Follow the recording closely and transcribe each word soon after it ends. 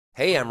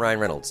Hey, I'm Ryan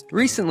Reynolds.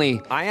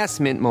 Recently, I asked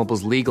Mint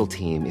Mobile's legal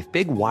team if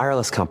big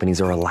wireless companies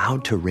are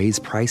allowed to raise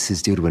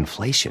prices due to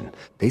inflation.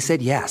 They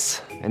said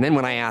yes. And then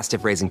when I asked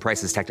if raising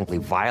prices technically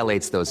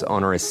violates those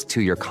onerous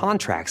 2-year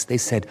contracts, they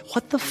said,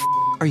 "What the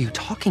are you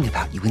talking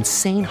about, you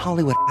insane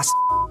Hollywood ass?"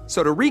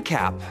 So to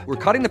recap,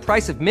 we're cutting the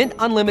price of Mint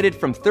Unlimited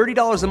from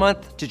 $30 a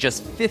month to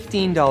just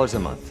 $15 a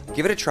month.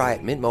 Give it a try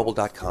at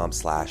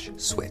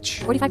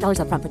mintmobile.com/switch.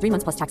 $45 up front for 3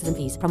 months plus taxes and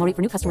fees. Promo rate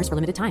for new customers for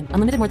limited time.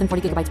 Unlimited more than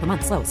 40 gigabytes per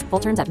month. Slows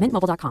full terms at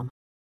mintmobile.com.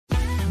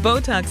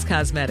 Botox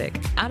Cosmetic,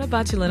 out of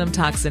botulinum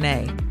toxin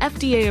A,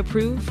 FDA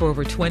approved for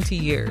over 20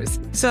 years.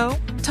 So,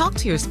 talk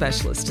to your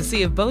specialist to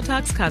see if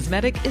Botox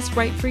Cosmetic is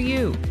right for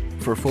you.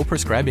 For full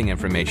prescribing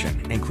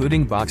information,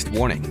 including boxed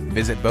warning,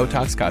 visit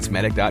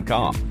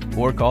BotoxCosmetic.com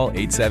or call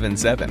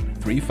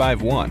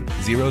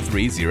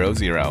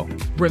 877-351-0300.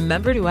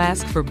 Remember to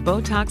ask for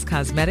Botox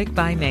Cosmetic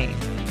by name.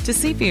 To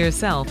see for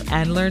yourself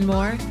and learn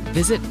more,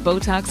 visit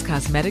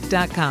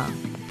BotoxCosmetic.com.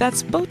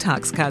 That's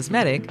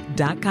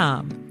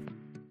BotoxCosmetic.com.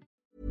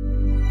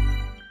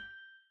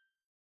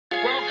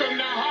 Welcome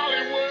to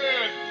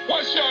Hollywood.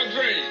 What's your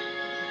dream?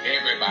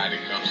 Everybody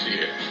comes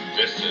here.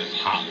 This is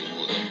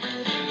Hollywood,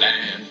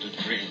 land of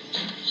dreams.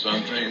 Some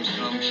dreams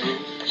come true,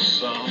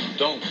 some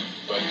don't.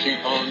 But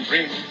keep on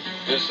dreaming.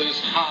 This is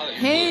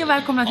Hollywood. Hej och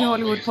välkomna till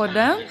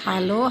Hollywoodpodden.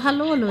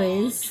 Hallå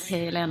Louise.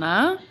 Hej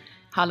Helena.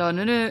 Hallå,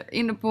 nu är du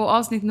inne på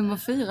avsnitt nummer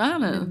 4 här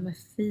nu. Nummer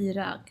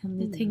 4, kan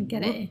du tänka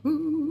dig?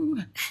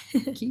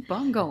 Keep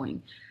on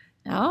going.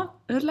 Ja.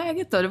 Hur är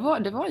läget då? Det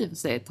var ju för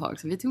sig ett tag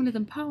så vi tog en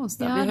liten paus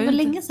där. Ja, vi det var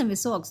länge sedan vi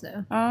sågs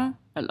nu. Ja,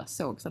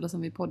 eller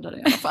som vi poddade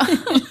i alla fall.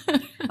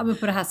 Ja, men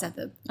på det här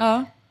sättet.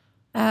 Ja.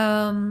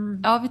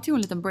 Ja, vi tog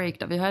en liten break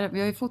där. Vi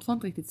har ju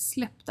fortfarande inte riktigt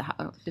släppt det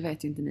här. Det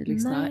vet ju inte ni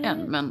lyssnare än,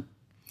 men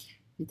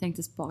vi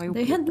tänkte spara ihop det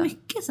har lite. hänt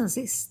mycket sen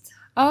sist.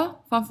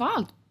 Ja,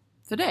 framförallt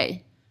för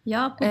dig.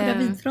 Ja, på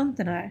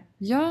gravidfronten här.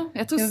 Ja,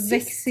 jag tror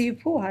växer ju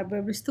på här,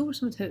 börjar bli stor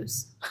som ett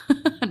hus.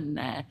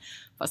 Nej,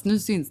 fast nu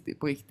syns det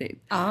på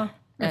riktigt. Ja,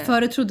 men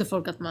förut trodde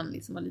folk att man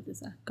liksom var lite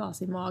så här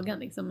gas i magen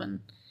liksom,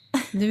 men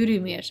nu är det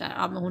ju mer så här,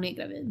 ja men hon är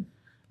gravid.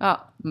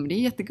 Ja, men det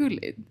är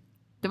jättegulligt.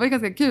 Det var ju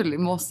ganska kul i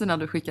morse när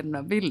du skickade den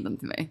där bilden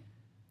till mig.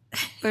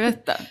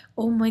 Berätta.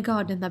 Oh my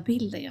god, den där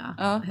bilden ja.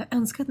 Jag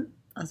önskar att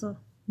alltså,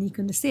 ni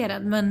kunde se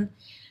den. Men,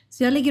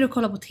 så jag ligger och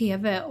kollar på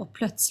tv och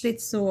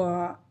plötsligt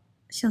så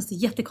känns det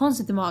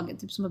jättekonstigt i magen.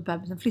 Typ som att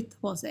bebisen flyttar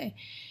på sig.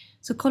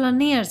 Så kollar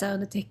ner så här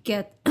under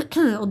täcket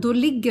och då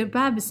ligger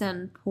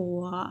bebisen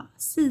på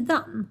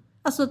sidan.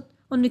 Alltså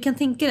om du kan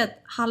tänka dig att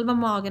halva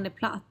magen är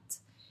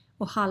platt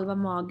och halva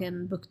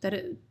magen buktar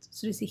ut.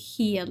 Så det ser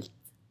helt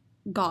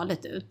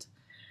galet ut.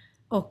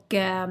 Och så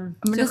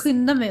jag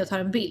skyndar mig och tar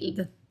en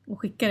bild och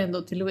skickar den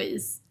då till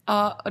Louise.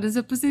 Ja, och det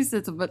ser precis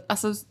ut som,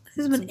 alltså, det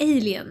ser som en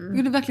alien. Jag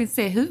kunde verkligen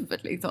se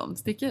huvudet liksom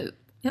sticka ut.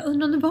 Jag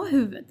undrar om det var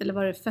huvudet eller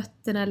var det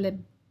fötterna eller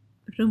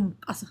rump.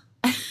 Alltså.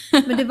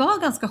 Men det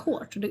var ganska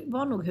hårt och det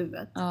var nog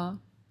huvudet. Ja,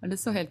 och det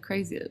såg helt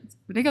crazy ut.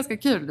 Men det är ganska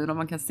kul nu när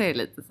man kan se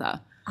lite så här.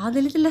 Ja, det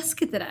är lite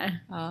läskigt det där.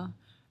 Ja.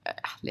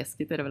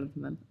 Läskigt är det väl inte,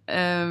 men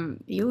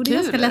jo, det är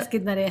ganska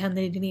läskigt när det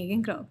händer i din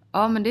egen kropp.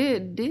 Ja, men det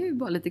är ju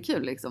bara lite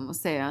kul liksom att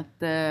se att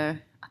det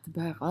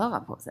börjar röra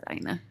på sig där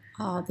inne.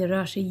 Ja, det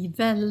rör sig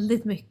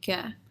väldigt mycket.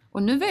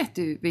 Och nu vet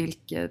du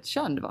vilket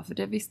kön det var, för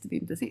det visste vi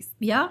inte sist.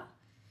 Ja,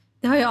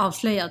 det har ju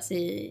avslöjats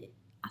i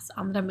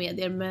andra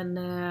medier, men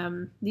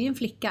det är en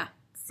flicka.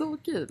 Så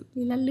kul.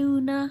 Lilla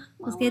Luna,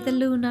 hon ska heta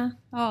Luna.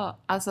 Ja,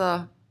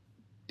 alltså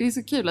det är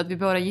så kul att vi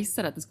båda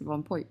gissade att det skulle vara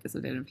en pojke, så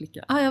det är en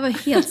flicka. Ja, jag var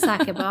helt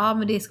säker på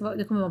men det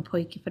kommer vara en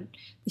pojke, för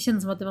det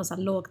kändes som att det var så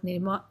här lågt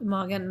ner i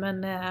magen,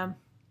 men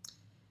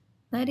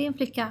nej, det är en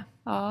flicka.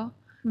 Ja.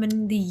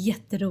 Men det är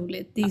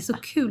jätteroligt. Det är så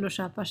kul att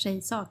köpa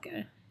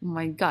tjejsaker. Oh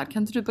my god,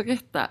 kan inte du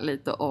berätta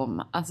lite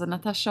om, alltså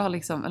Natasha har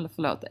liksom, eller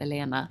förlåt,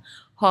 Elena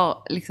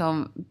har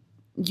liksom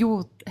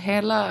gjort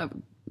hela,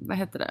 vad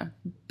heter det,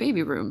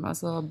 baby room,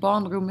 alltså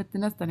barnrummet är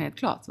nästan helt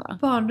klart, va?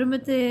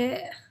 Barnrummet är,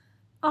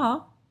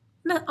 man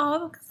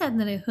kan säga att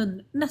det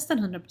är nästan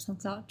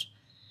 100% klart.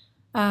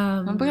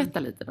 Man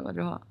berättar lite då vad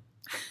du har.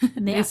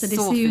 Nej, alltså det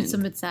ser ut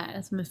som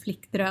som en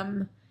flickdröm.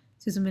 Det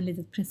ser ut som en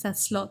litet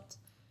prinsesslott.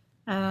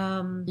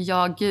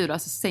 Ja gud,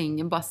 alltså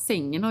sängen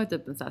har ju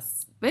typ en så här,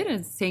 vad är det,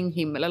 en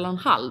sänghimmel eller en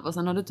halv, och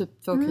sen har du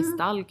typ 2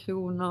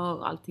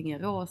 kristallkronor, allting är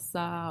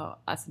rosa,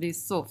 alltså det är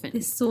så fint. Det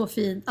är så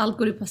fint, allt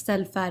går i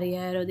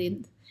pastellfärger och det är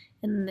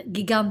en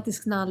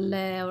gigantisk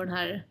nalle och den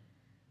här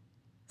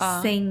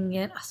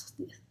sängen, alltså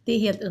det är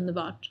helt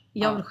underbart.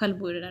 Jag vill själv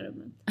bo i det där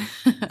rummet.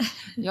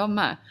 Jag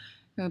med.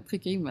 Jag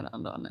trycker in med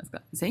den då.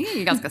 Sängen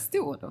är ganska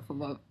stor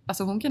då.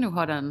 Alltså hon kan nog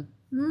ha den.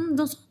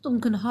 De sa att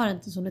de kunde ha den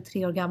tills hon är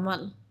 3 år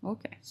gammal.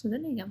 Okej. Så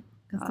den är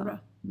ganska bra.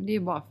 Men det är ju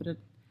bara för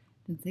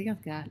den ser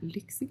ganska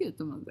lyxig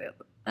ut om man säger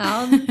det.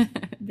 Ja,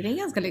 den är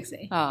ganska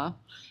lyxig. Ja.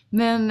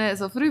 Men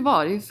så får det ju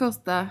vara. Det är ju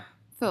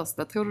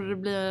första. Tror du det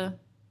blir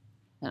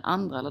en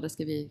andra, eller det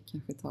ska vi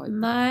kanske ta i?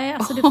 Nej,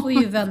 alltså det får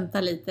ju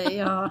vänta lite.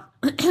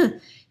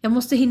 Jag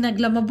måste hinna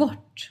glömma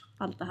bort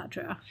allt det här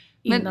tror jag.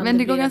 Men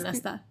det går ganska,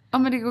 nästa. Ja,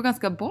 men det går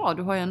ganska bra.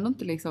 Du har ju ändå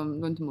inte liksom,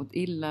 du har inte mått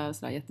illa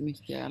så där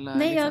jättemycket. Eller,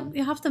 nej, liksom.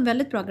 jag har haft en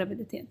väldigt bra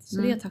graviditet.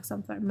 Så det är jag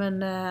tacksam för.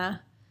 Men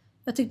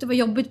jag tyckte det var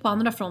jobbigt på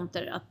andra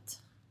fronter.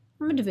 Att,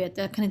 men du vet,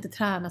 jag kan inte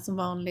träna som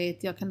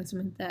vanligt. Jag kan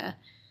liksom inte...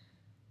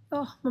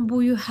 Ja, man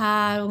bor ju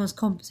här och ens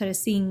kompisar är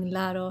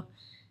singlar och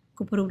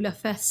går på roliga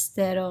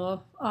fester.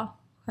 Och ja,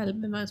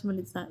 själv är man som en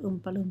lite sån här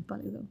umpa-lumpa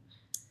liksom.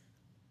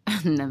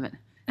 Nej men,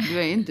 du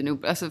är inte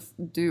nog... Alltså,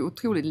 du är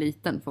otroligt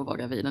liten för att vara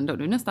gravid ändå.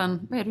 Du är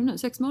nästan, vad är du nu,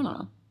 6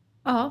 månader?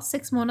 Ja,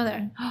 6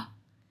 månader.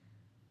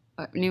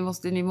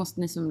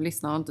 Ni som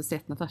lyssnar har inte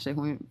sett Natasha.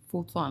 Hon är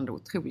fortfarande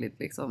otroligt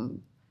liksom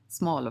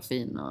smal och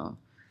fin. Och,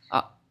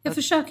 ja. Jag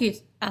försöker ju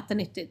äta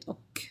nyttigt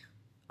och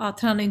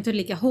tränar inte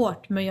lika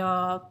hårt. Men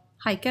jag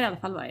hajkar i alla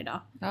fall varje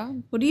dag. Ja.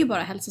 Och det är ju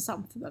bara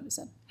hälsosamt för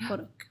bebisen.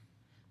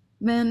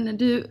 Men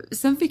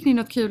sen fick ni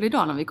något kul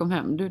idag när vi kom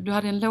hem. Du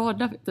hade en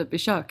låda typ i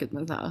köket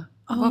med så här.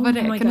 Vad var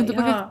det? Kan du inte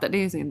berätta? Ja. Det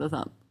är så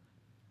intressant.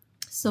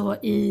 Så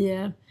här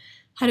i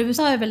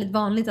USA är det väldigt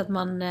vanligt att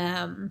man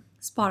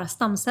sparar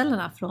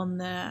stamcellerna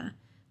från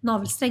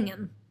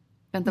navelsträngen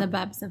när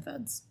bebisen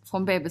föds.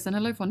 Från bebisen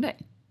eller från dig?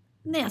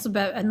 Nej, alltså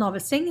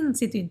navelsträngen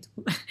sitter ju inte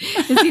på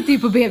den sitter ju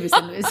på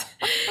bebisen nu.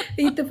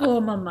 Inte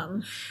på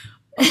mamman.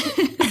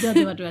 Det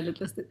hade varit väldigt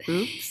lustigt.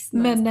 Oops,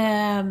 men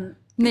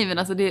nej, men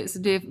alltså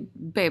det är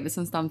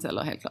bebisens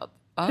stamceller helt klart.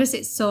 Ja.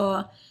 Precis,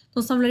 så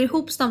de samlar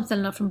ihop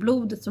stamcellerna från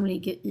blodet som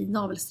ligger i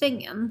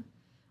navelsträngen.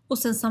 Och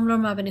sen samlar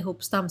de även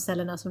ihop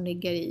stamcellerna som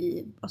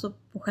ligger alltså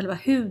på själva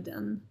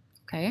huden.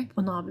 Okay.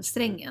 På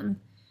navelsträngen.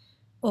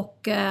 Och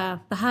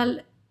det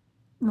här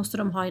måste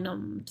de ha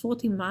inom 2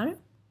 timmar.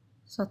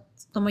 Så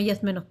att de har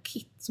gett mig något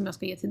kit som jag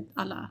ska ge till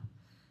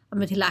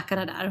till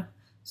läkarna där.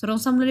 Så de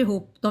samlar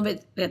ihop, de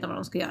vet redan vad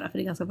de ska göra för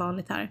det är ganska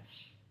vanligt här.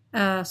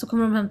 Så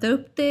kommer de hämta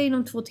upp det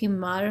inom 2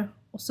 timmar.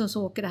 Och sen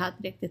så åker det här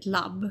direkt till ett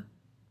labb.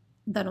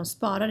 Där de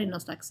sparar i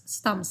någon slags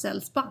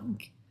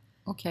stamcellsbank.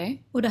 Okej. Okay.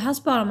 Och det här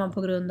sparar man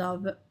på grund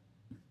av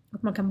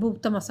att man kan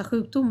bota massa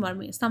sjukdomar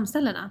med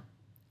stamcellerna.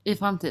 I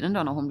framtiden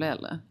då när hon blir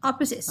äldre? Ja,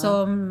 precis. Ja.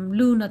 Så om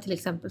Luna till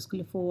exempel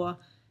skulle få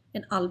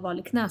en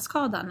allvarlig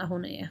knäskada när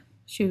hon är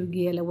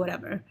 20 eller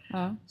whatever.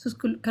 Ja. Så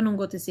kan hon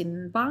gå till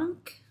sin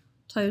bank,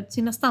 ta ut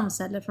sina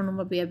stamceller från när hon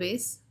var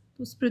bebis.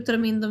 Då sprutar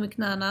de in dem i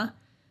knäna.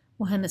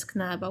 Och hennes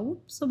knä bara,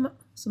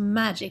 som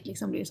magic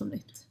liksom blir som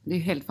nytt. Det är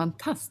ju helt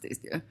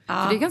fantastiskt ju. Ja.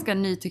 För det är ganska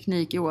ny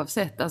teknik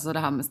oavsett. Alltså det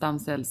här med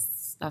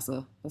stamcells,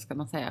 alltså vad ska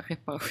man säga,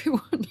 reparation.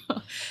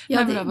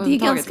 Ja, det är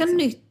ganska liksom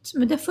nytt.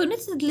 Men det har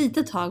funnits ett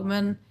litet tag.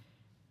 Men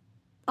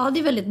ja, det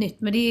är väldigt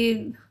nytt. Men det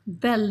är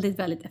väldigt,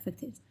 väldigt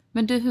effektivt.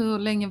 Men du, hur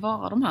länge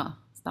varar de här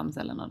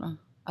stamcellerna då?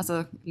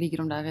 Alltså ligger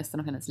de där resten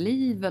av hennes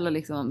liv? Eller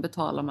liksom,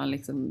 betalar man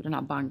liksom den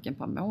här banken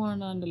per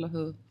månad? Eller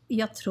hur?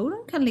 Jag tror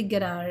de kan ligga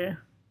där.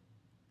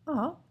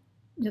 Ja,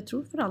 jag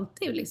tror för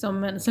alltid liksom,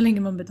 men så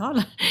länge man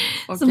betalar.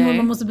 Okay. Så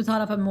man måste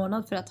betala per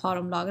månad för att ha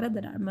dem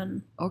lagrade där.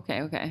 Men...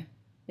 Okej.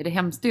 Är det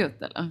hemskt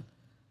dyrt eller?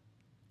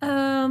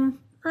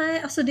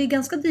 Nej, alltså det är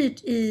ganska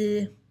dyrt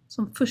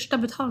som första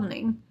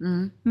betalning.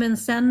 Mm. Men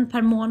sen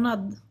per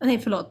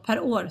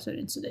år så är det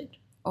inte så dyrt.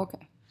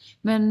 Okej.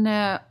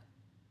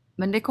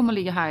 Men det kommer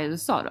ligga här i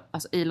USA då?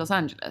 Alltså i Los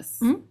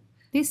Angeles? Mm.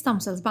 Det är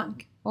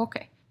stamcellsbank.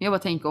 Okej. Jag bara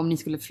tänker om ni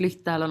skulle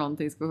flytta eller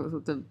någonting,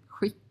 så typ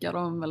skicka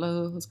dem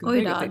eller hur skulle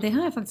det gå till? Det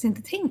har jag faktiskt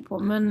inte tänkt på.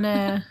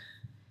 Men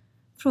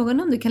frågan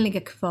är om det kan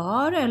ligga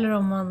kvar eller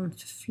om man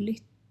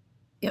förflyttar.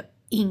 Jag har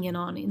ingen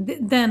aning.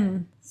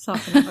 Den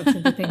saken har jag faktiskt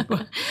inte tänkt på.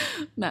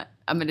 Nej,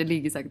 ja, men det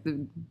ligger säkert.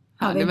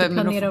 Ja, vi inte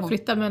planerar att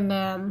flytta, men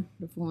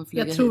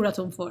jag tror att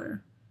hon får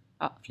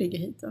flyga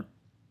hit då.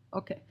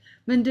 Okej.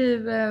 Men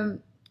du,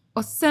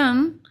 och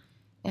sen...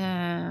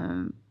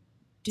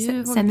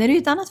 Sen är det ju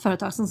ett annat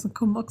företag som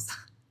kom också.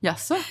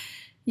 Jaså?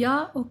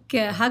 Ja, och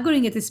här går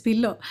inget till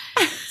spillo.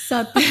 Så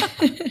att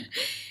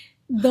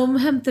de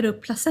hämtar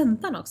upp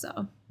placentan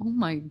också.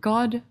 Oh my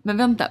god. Men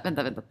vänta,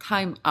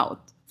 time out.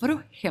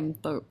 Vadå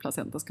hämta upp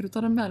placenta? Ska du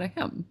ta den med dig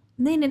hem?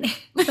 Nej.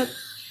 Så att,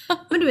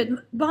 men du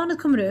vet,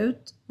 barnet kommer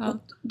ut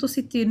och då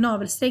sitter ju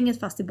navelstränget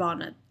fast i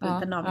barnet.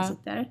 Där naveln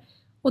sitter.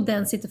 Och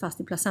den sitter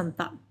fast i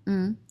placentan.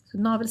 Mm. Så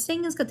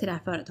navelsträngen ska till det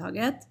här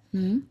företaget.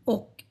 Mm.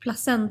 Och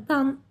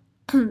placentan,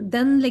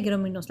 den lägger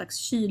de i någon slags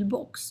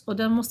kylbox. Och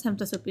den måste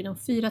hämtas upp inom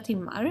 4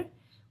 timmar.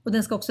 Och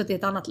den ska också till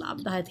ett annat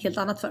labb. Det här är ett helt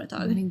annat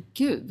företag. Men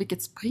gud,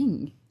 vilket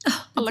spring.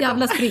 Ett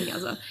jävla spring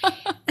alltså.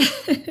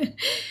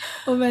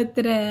 Och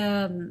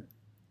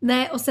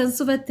nej, och sen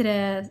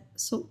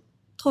så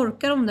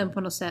torkar de den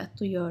på något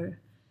sätt och gör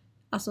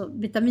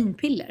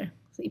vitaminpiller.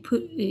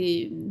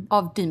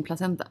 Av din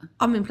placenta?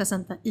 Av min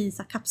placenta i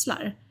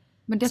kapslar.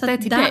 Men detta är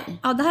till dig?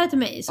 Ja, det här är till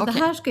mig. Så det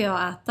här ska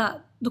jag äta.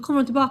 Då kommer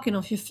de tillbaka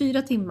inom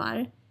 24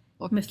 timmar.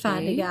 Med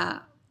färdiga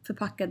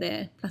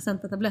förpackade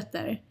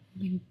placentatabletter.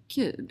 Men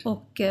gud.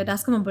 Och det här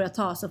ska man börja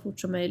ta så fort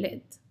som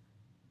möjligt.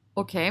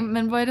 Okej,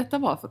 men vad är detta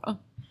bra för då?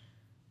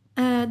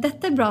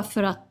 Detta är bra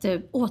för att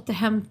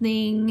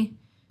återhämtning.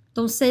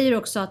 De säger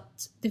också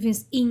att det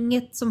finns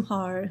inget som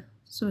har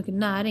så mycket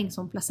näring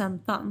som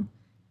placentan.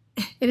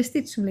 Är det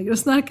Stitch som ligger och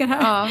snarkar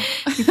här? Ja.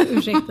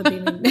 Ursäkta, det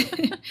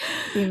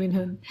är min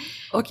hund.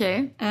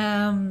 Okej.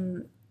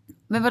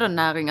 Men vadå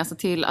näring? Alltså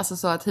till, alltså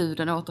så att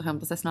huden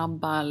återhämtar sig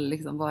snabbare?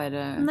 Liksom, vad är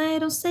det? Nej,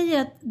 de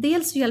säger att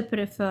dels så hjälper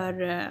det för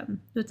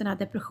den här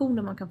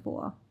depressionen man kan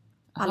få.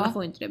 Alla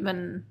får inte det,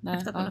 men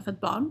efter att man har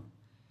fått barn.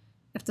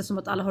 Eftersom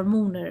att alla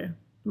hormoner,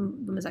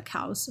 de är så här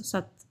kaos. Så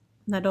att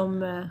när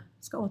de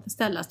ska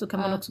återställas, då kan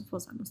man också få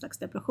någon slags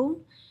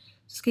depression.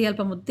 Det ska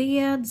hjälpa mot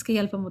det. Det ska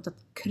hjälpa mot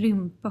att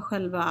krympa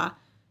själva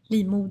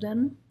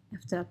livmodern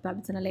efter att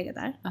bebisen har legat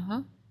där.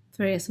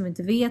 För er som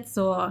inte vet,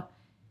 så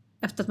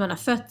efter att man har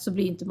fött så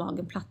blir inte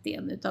magen platt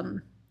igen.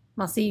 Utan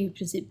man ser ju i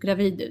princip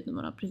gravid ut när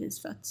man har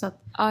precis fött. Så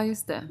att,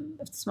 just det.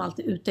 Eftersom allt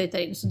är utöjt där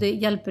inne. Så det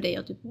hjälper dig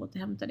att typ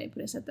återhämta dig på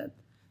det sättet.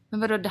 Men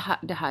vadå,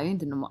 det här är ju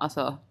inte normalt.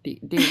 Alltså,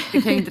 det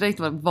kan ju inte riktigt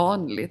vara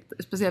vanligt.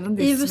 Speciellt om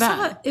det är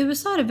I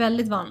USA är det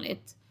väldigt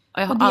vanligt.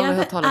 Jag har och det aldrig är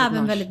hört talas om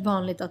även väldigt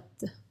vanligt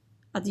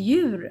att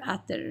djur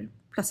äter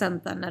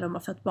placenta när de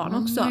har fött barn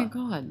också. Oh my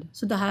god.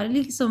 Så det här är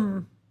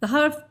liksom, det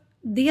här har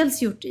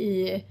dels gjort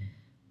i,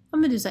 ja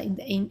men du sa in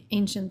the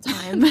ancient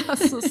time.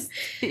 Alltså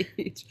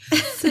Stitch.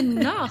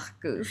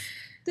 Snarkus.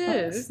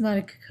 Du.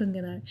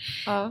 Snarkkungen här.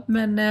 Ja.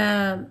 Men,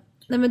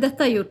 nej men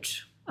detta har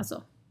gjort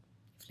alltså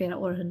flera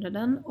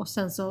århundraden. Och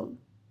sen så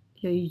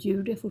gör ju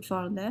djur det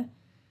fortfarande.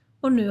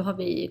 Och nu har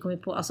vi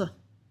kommit på, alltså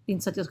det är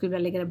inte så att jag skulle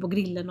vilja lägga den på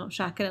grillen och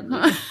käka den.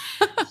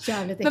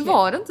 Men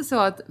var det inte så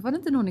att, var det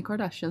inte någon i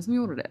Kardashian som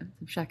gjorde det?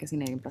 Typ käka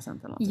sin egen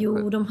placenta eller något?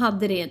 Jo, de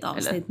hade det i ett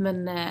avsnitt.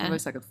 Men det var ju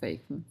säkert fake.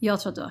 Jag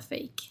tror att det var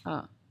fake.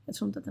 Ja. Jag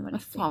tror inte att det var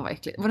riktigt. Fan vad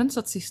äckligt. Var det inte så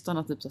att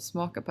systrarna typ så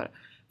smakade på det?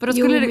 För då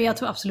skulle men jag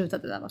tror absolut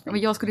att det där var fake.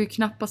 Men jag skulle ju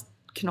knappast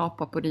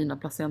knapa på dina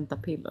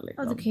placentapiller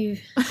liksom. Ja, du kan ju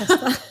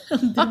testa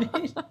om du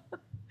vill.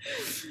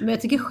 Men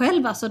jag tycker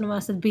själv, alltså när man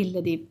har sett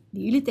bilder, det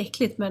är ju lite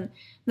äckligt. Men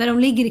när de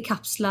ligger i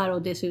kapslar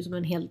och det ser ut som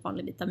en helt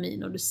vanlig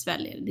vitamin och du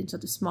sväljer det är inte så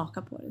att du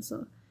smakar på det,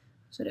 så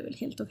är det väl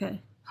helt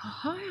okej.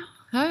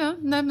 Ja.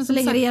 Nej, men så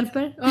länge det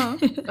hjälper.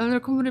 Ja, då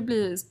kommer det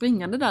bli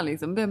springande där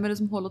liksom. Vem är det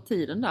som håller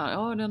tiden där?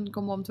 Ja, den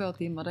kommer om 2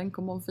 timmar, den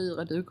kommer om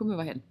 4. Du kommer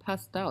vara helt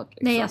passed out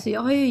liksom. Nej, alltså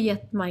jag har ju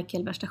gett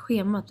Michael värsta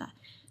schemat där.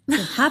 Den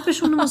här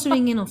personen måste du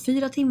ringa inom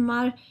 4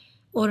 timmar.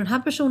 Och den här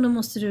personen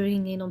måste du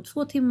ringa inom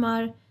 2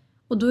 timmar.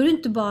 Och då är det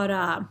inte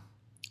bara,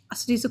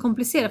 alltså det är så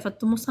komplicerat för att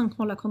då måste han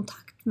hålla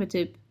kontakt med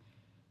typ,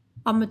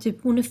 ja men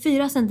typ hon är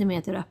 4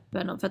 centimeter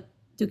öppen. För att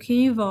du kan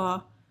ju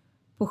vara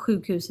på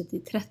sjukhuset i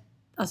 30,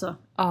 alltså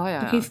du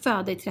kan ju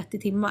föda i 30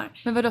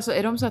 timmar. Men vadå, så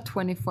är de så här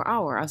 24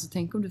 hour? Alltså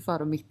tänk om du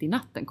föder mitt i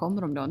natten,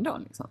 kommer de då en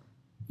dag liksom?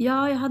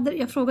 Ja,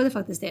 jag frågade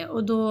faktiskt det.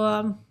 Och då,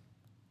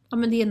 ja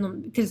men det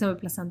är till exempel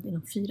placenta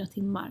inom 4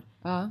 timmar.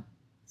 Ja.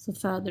 Så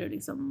föder du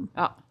liksom,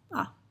 ja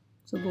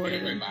så går det runt.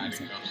 Everybody comes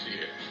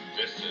here.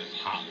 This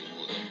is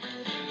Hollywood,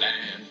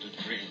 land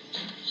of dreams.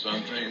 Some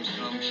dreams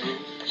come true,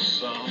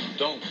 some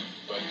don't,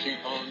 but keep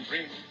on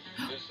dreaming.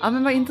 Ja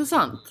men vad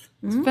intressant.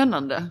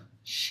 Spännande.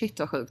 Shit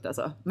vad sjukt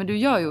alltså. Men du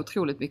gör ju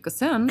otroligt mycket. Och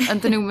sen,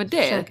 inte nog med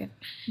det.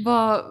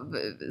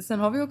 Sen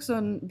har vi också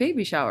en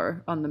baby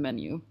shower on the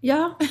menu.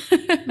 Ja,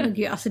 men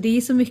gud, alltså det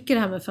är så mycket det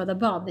här med att föda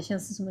barn. Det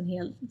känns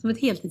som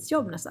ett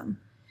heltidsjobb nästan.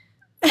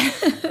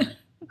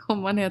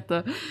 Om man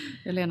heter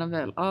Elena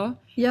väl.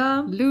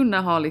 Ja.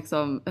 Luna har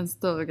liksom en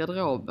större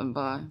garderob än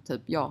vad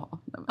typ jag har.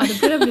 Ja,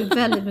 det börjar bli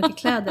väldigt mycket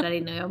kläder där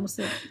inne. Jag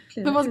måste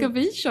men vad ska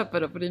vi köpa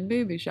då på din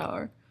baby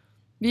shower?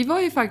 Vi var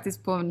ju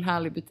faktiskt på en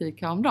härlig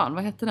butik häromdagen.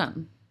 Vad hette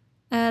den?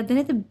 Den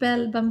heter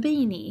Bell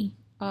Bambini.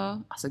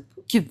 Ja, alltså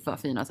gud vad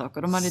fina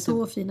saker. De hade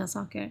så fina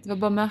saker. Det var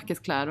bara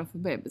märkeskläder för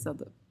bebisar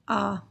typ.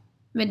 Ja,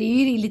 men det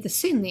är ju lite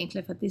synd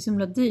egentligen för att det är så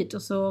himla dyrt.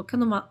 Och så kan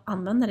de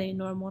använda det i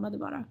några månader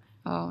bara.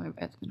 Ja, jag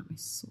vet, men de är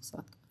så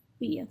söta.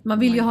 Man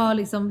vill ju ha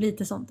liksom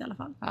lite sånt i alla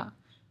fall. Ja.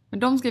 Men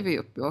de ska vi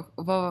upp i.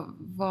 Och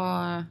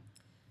vad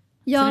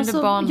ja,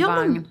 så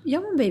barnvagn.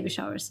 Gör man baby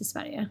showers i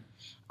Sverige?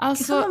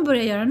 Alltså, det kan man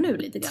börja göra nu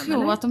lite grann. Jag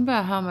tror att de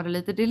börjar härma det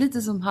lite. Det är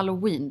lite som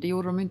Halloween. Det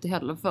gjorde de inte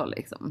heller för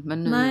liksom.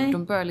 Men nu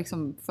de börjar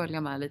liksom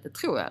följa med lite,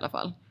 tror jag i alla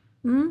fall.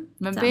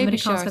 Men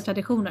amerikanska showers,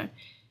 traditioner.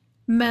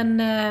 Men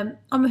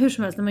hur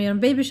som helst, när man gör en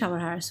baby shower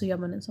här så gör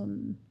man en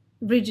sån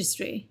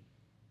registry.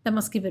 Där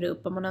man skriver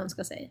upp vad man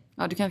önskar sig.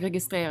 Ja, du kan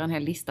registrera en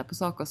hel lista på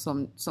saker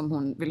som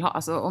hon vill ha.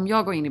 Alltså om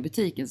jag går in i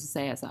butiken så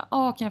säger jag så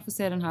här. Kan jag få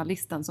se den här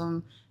listan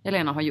som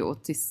Elena har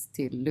gjort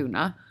till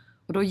Luna?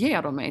 Och då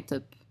ger de mig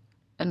typ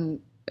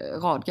en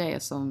rad grejer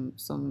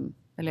som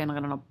Elena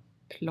redan har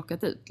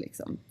plockat ut.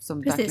 Liksom,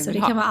 som precis, och det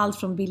kan vara allt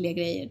från billiga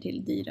grejer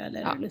till dyra.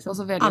 Eller liksom, och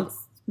så väljer, allt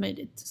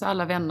möjligt. Så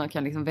alla vänner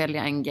kan liksom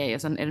välja en grej.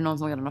 Och sen är det någon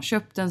som redan har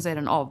köpt den så är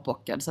den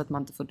avbockad. Så att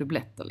man inte får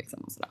dubbletter. Liksom,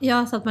 och sådär.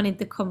 Ja, så att man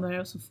inte kommer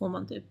och så får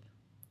man typ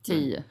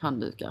 10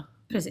 handdukar.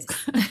 Precis.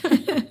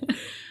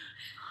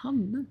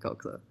 Handdukar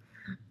också.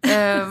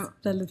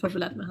 Väldigt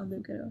populärt med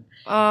handdukar.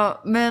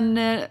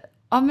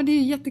 Men det är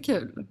ju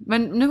jättekul.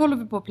 Men nu håller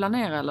vi på att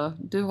planera, eller?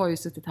 Du har ju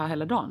suttit här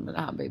hela dagen med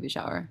det här baby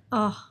shower.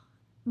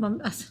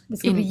 Det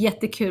ska bli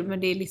jättekul, men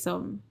det är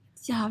liksom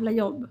jävla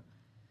jobb.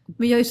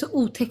 Men jag är så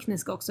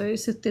oteknisk också. Jag har ju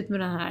suttit med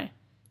den här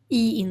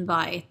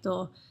e-invite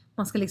och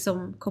man ska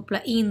liksom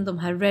koppla in de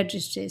här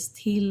registries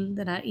till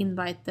den här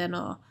inviten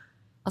och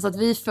Alltså att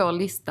vi får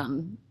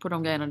listan på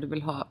de grejerna du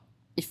vill ha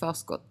i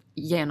förskott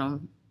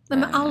genom Nej,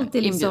 men allt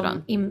är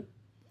inbjudan. liksom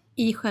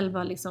i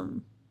själva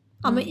liksom...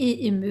 Ja, men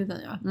i inbjudan,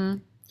 ja.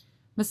 Mm.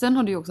 Men sen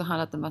har du ju också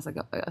handlat en massa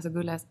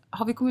gulliga...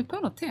 Har vi kommit på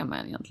något tema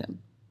än egentligen?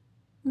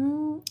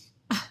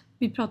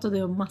 Vi pratade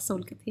ju om massa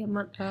olika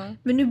teman. Ja.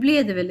 Men nu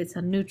blev det väldigt så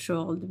här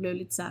neutral. Det blev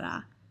lite så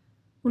här...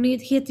 Hon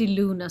heter ju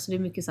Luna, så det är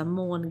mycket så här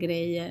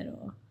mångrejer.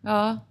 Och...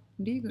 Ja,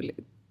 det är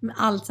gulligt. Men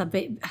allt så här...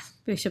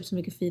 Vi har köpt så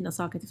mycket fina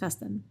saker till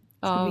festen.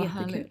 Det ska bli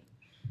jättekul. Härligt.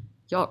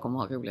 Jag kommer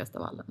ha roligast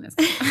av alla.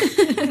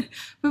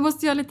 Vi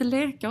måste göra lite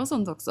lekar och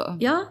sånt också.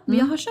 Ja, men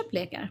jag har köpt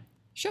lekar.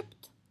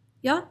 Köpt?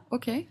 Ja.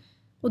 Okej.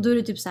 Och då är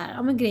det typ så här,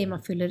 ja men grejer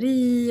man fyller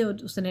i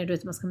och sen är det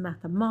att man ska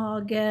mäta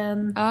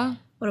magen. Ja.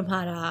 Och de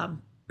här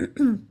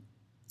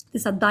det är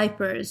så här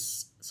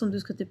diapers som du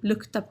ska typ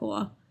lukta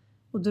på.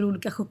 Och då är det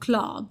olika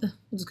choklad. Och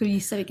då ska du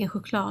gissa vilken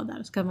choklad det är.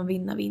 Och så kan man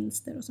vinna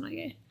vinster och såna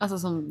grejer. Alltså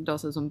som då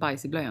ser ut som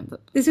bajs i blöjan typ.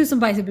 Det ser ut som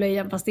bajs i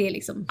blöjan, fast det är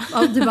liksom...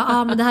 Du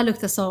bara, men det här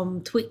luktar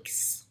som Twix.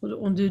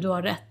 Och om du då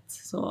har rätt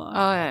så...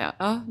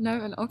 Ja,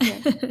 nej,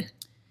 okej.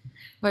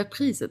 Vad är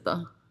priset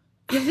då?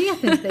 Jag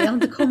vet inte, jag har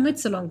inte kommit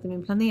så långt i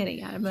min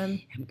planering här, men...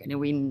 I'm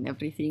gonna win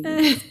everything.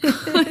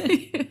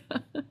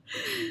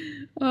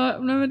 Ja,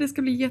 men det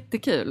ska bli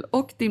jättekul.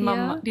 Och din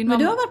mamma... Men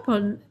du har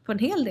varit på en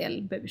hel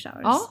del baby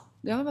showers. Ja,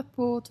 jag har varit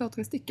på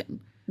 2-3 stycken.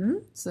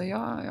 Så jag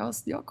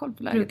har koll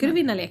på läget. Brukar du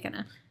vinna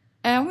lekarna?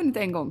 Jag har inte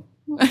en gång.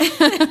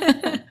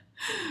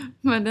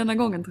 Men denna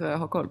gången tror jag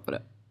har koll på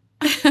det.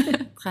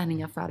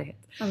 Träning är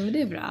färdighet. Ja, men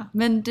det är bra.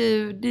 Men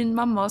du, din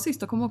mamma och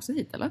syster kommer också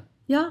hit, eller?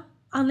 Ja,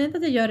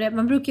 anledningen till att jag gör det,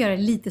 man brukar göra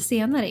det lite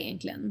senare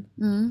egentligen.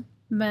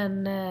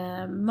 Men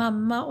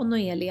mamma och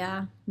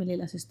Noelia, min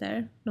lilla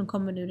syster, de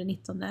kommer nu den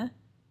 19.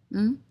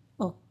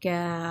 Och...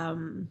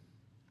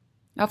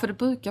 ja, för det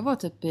brukar vara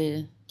typ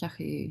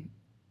kanske i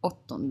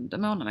 8:e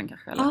månaden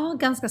kanske, eller? Ja,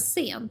 ganska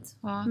sent.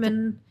 Ja,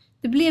 men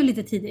det blev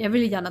lite tidigt. Jag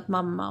vill gärna att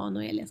mamma och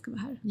Noelia ska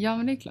vara här. Ja,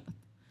 men det är klart.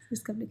 Det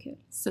ska bli kul.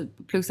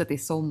 Super. Plus att det är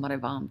sommar, det är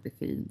varmt, det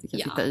är fint. Vi kan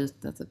sitta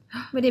ute. Typ.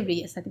 Men det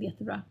blir säkert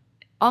jättebra.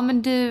 Ja,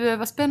 men du,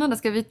 vad spännande.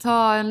 Ska vi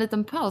ta en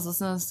liten paus och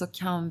sen så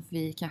kan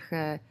vi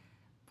kanske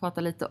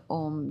prata lite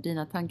om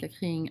dina tankar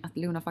kring att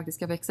Luna faktiskt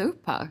ska växa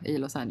upp här i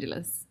Los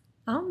Angeles.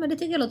 Ja, men det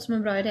tycker jag låter som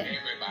en bra idé.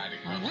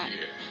 Everybody comes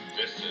here.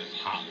 This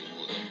is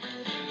Hollywood,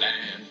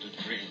 land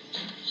of dreams.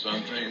 Some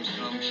dreams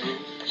come true,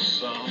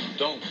 some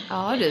don't.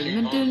 Ja du,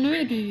 men nu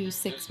är du ju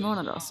 6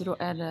 månader, så då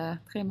är det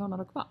 3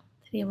 månader kvar.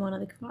 3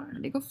 månader kvar.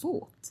 Det går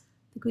fort.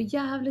 Det går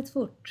jävligt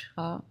fort.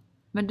 Ja.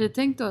 Men du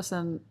tänkte då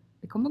sen,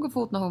 det kommer gå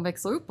fort när hon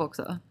växer upp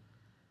också.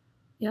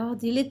 Ja,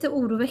 det är lite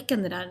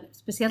oroväckande där.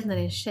 Speciellt när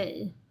det är en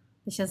tjej.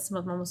 Det känns som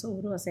att man måste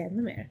oroa sig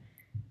ännu mer.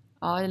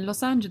 Ja, i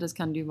Los Angeles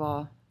kan det ju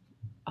vara...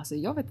 Alltså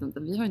jag vet inte,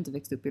 vi har inte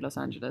växt upp i Los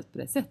Angeles på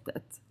det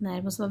sättet. Nej,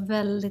 det måste vara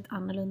väldigt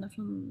annorlunda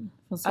från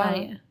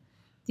Sverige.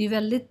 Det är ju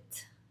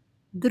väldigt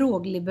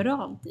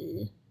drogliberalt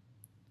i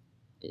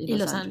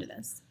Los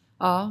Angeles.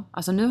 Ja,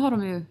 alltså nu har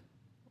de ju...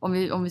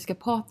 Om vi ska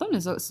prata om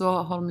det så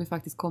har de ju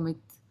faktiskt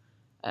kommit...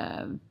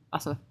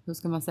 alltså, hur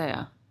ska man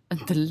säga?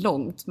 Inte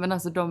långt, men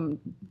alltså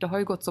det har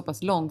ju gått så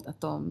pass långt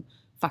att de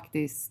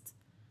faktiskt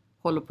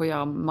håller på att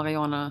göra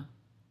marijuana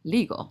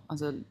legal.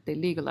 Alltså, they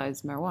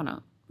legalize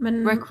marijuana.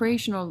 Men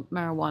recreational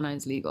marijuana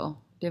is legal.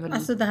 Det är väl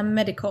alltså det här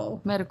medical,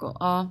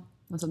 ja.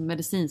 Alltså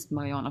medicinsk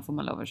marijuana får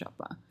man lov att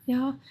köpa.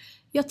 Ja,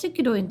 jag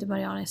tycker då inte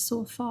marijuana är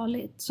så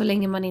farligt. Så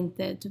länge man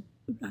inte typ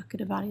röker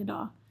det varje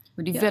dag.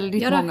 Men det är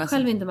väldigt jag många röker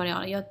själv inte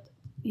marijuana. Jag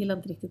gillar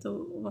inte riktigt att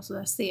vara så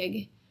där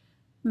seg.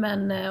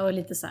 Men, och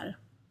lite så här...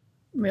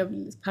 Men jag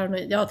blir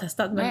paranoid. Jag har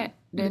testat, men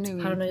det är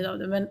lite paranoid av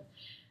det.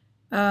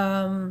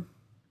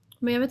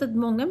 Men jag vet att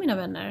många av mina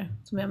vänner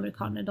som är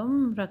amerikaner,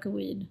 de röker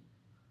weed.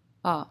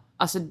 Ja,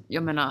 alltså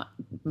jag menar,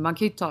 man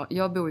kan ju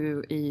jag bor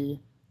ju i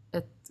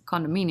ett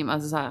kondominium,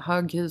 alltså så här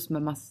höghus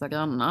med massa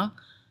grannar.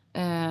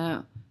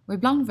 Och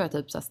ibland får jag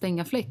typ så här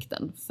stänga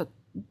fläkten, för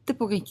det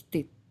på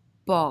riktigt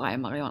bara är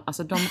marijuana.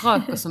 Alltså de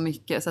röker så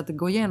mycket så att det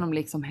går igenom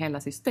liksom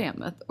hela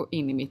systemet och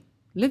in i mitt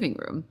living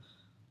room.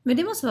 Men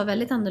det måste vara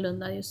väldigt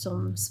annorlunda just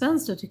som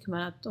svensk, då tycker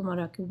man att om man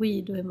röker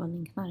weed då är man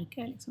en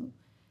knarkare liksom.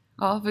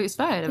 Ja, för i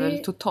Sverige är det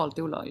väl totalt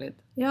olagligt.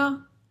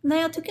 Ja,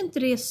 nej jag tycker inte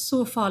det är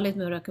så farligt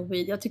med att röka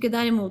weed. Jag tycker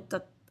däremot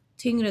att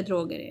tyngre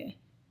droger är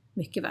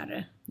mycket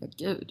värre. Ja,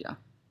 gud ja.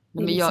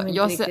 Men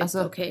jag ser,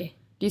 alltså,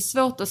 det är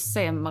svårt att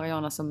se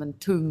marijuana som en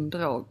tung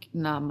drog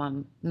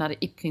när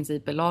det i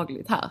princip är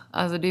lagligt här.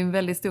 Alltså det är en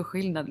väldigt stor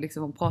skillnad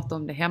liksom att prata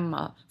om det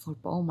hemma.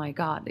 Folk bara, oh my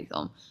god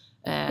liksom.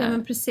 Ja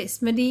men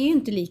precis, men det är ju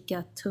inte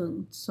lika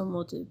tungt som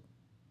att typ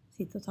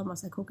sitta och ta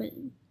massa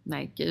kokain.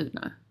 Nej, gud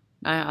nej.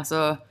 Nej,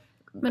 alltså...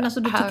 Men alltså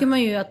då tycker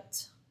man ju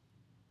att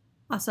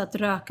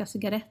röka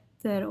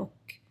cigaretter och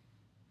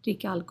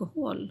dricka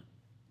alkohol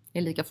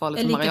är lika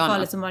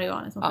farligt som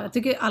marijuana. Ja. Jag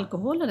tycker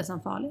alkohol är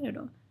nästan farligare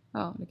då.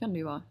 Ja, det kan det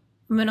ju vara.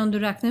 Men om du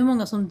räknar hur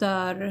många som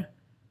dör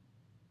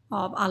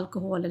av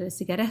alkohol eller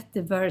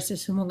cigaretter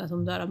versus hur många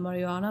som dör av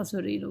marijuana, så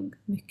är det nog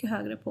mycket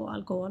högre på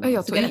alkohol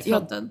och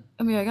cigarettfronten.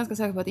 Men jag är ganska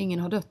säker på att ingen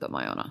har dött av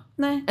marijuana.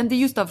 Nej. Inte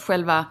just av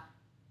själva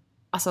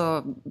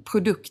alltså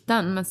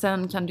produkten, men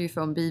sen kan du ju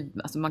få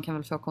alltså man kan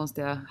väl få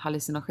konstiga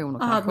hallucinationer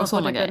kanske och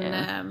sådana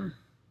grejer.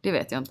 Det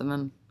vet jag inte,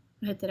 men...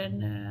 Vad heter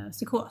den?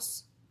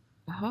 Psykos.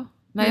 Jaha.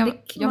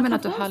 Nej, jag menar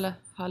att du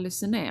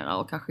hallucinerar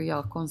och kanske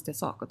gör konstiga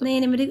saker. Typ.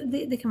 Nej, men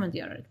det kan man inte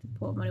göra riktigt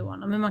på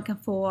marijuana. Men man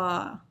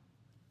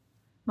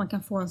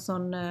kan få en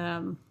sån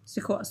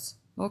psykos.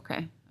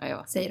 Okej.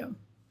 Ja. Säger de.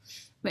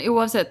 Men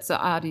oavsett så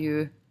är det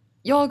ju...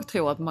 Jag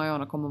tror att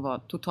marijuana kommer att vara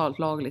totalt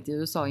lagligt i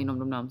USA inom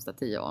de närmsta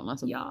 10 åren.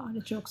 Alltså. Ja,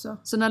 det tror jag också.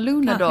 Så när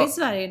Luna kanske i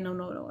Sverige inom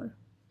några år.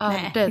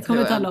 Nej, det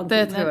kommer ta lång tid.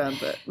 Det tror jag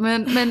inte.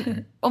 Men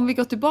om vi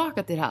går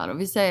tillbaka till det här då.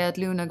 Vi säger att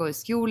Luna går i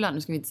skolan.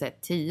 Nu ska vi inte säga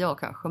 10 år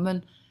kanske.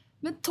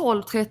 Men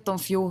 12, 13,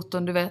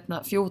 14. Du vet,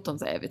 14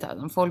 säger vi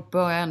här. Folk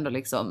börjar ändå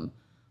liksom...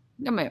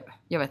 Ja, men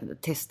jag vet inte.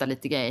 Testa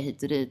lite grejer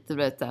hit och dit. Du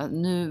vet,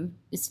 nu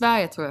i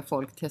Sverige tror jag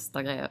folk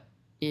testar grejer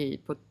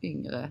på ett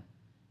yngre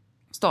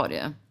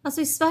stadie.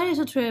 Alltså i Sverige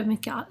så tror jag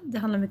det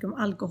handlar mycket om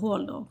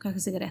alkohol då. Kanske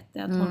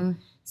cigaretter. Att hon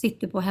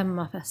sitter på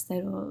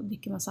hemmafester och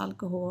dricker massa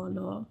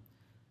alkohol.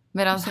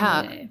 Medan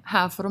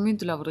här får de ju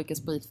inte lov att dricka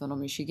sprit förrän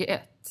de är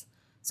 21.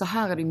 Så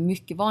här är det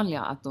mycket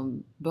vanligare att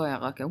de börjar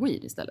röka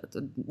weed istället.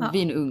 Och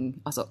vi är en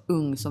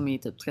ung som är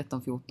typ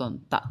 13-14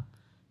 där,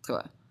 tror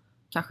jag.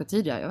 Kanske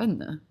tidigare, jag vet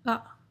inte.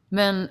 Ja.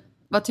 Men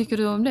vad tycker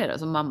du om det då?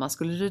 Som mamma,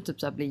 skulle du typ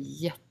så här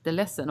bli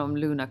jätteledsen om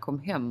Luna kom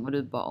hem och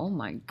du bara,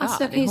 oh my god,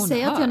 alltså jag kan ju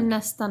säga att jag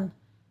nästan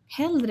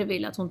hellre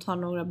vill att hon tar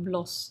några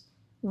bloss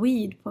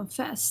weed på en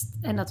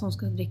fest än att hon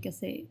ska dricka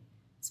sig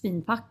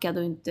svinpackad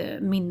och inte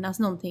minnas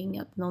någonting,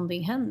 att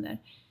någonting händer.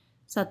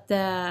 Så att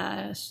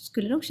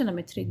skulle nog känna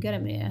mig tryggare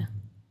med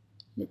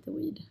lite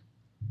weed.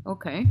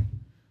 Okej.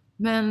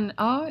 Men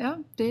ja,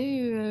 det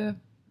är ju...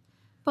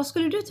 Vad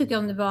skulle du tycka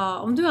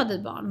om du hade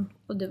ett barn?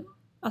 Och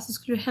alltså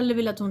skulle du hellre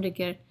vilja att hon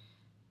dricker,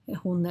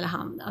 hon eller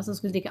han, alltså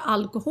skulle dricka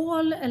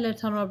alkohol eller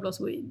ta några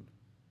blås weed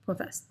på en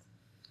fest?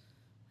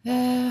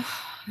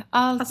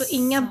 Alltså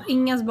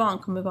ingas barn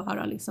kommer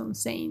vara liksom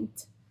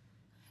saint.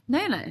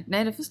 Nej,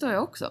 det förstår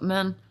jag också.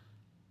 Men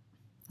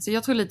alltså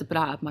jag tror lite på det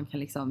här att man kan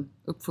liksom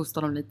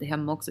uppfostra dem lite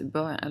hemma också i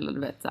början. Eller du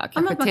vet, så här,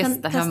 kanske man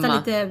testa kan hemma. Testa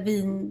lite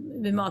vin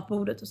vid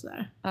matbordet och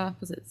sådär. Ja,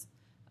 precis.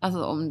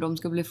 Alltså om de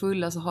ska bli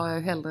fulla så har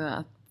jag hellre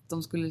att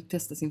de skulle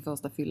testa sin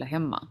första fylla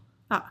hemma.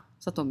 Ja.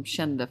 Så att de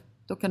kände,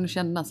 då kan det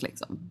kännas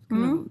liksom.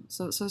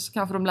 Så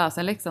kanske de lär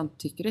sig en läxa och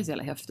tycker det är så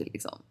jävla häftigt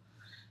liksom.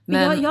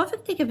 Men jag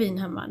fick dricka vin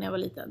hemma när jag var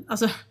liten.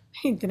 Alltså,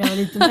 inte när jag var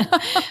liten.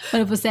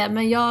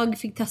 Men jag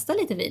fick testa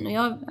lite vin och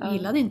jag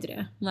gillade inte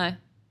det. Nej.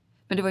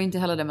 Men det var ju inte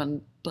heller det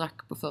man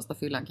drack på första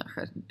fyllan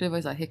kanske. Det var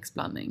ju så här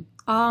häxblandning.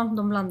 Ja,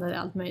 de blandade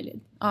allt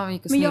möjligt. Ja,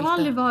 men jag har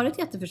aldrig varit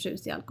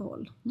jätteförtjust i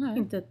alkohol. Nej.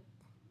 Inte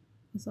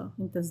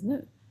ens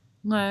nu.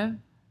 Nej.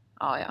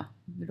 Ja.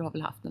 Du har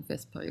väl haft en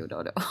festperiod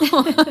då.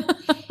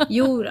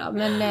 Jo då,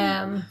 men...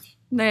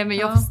 Nej, men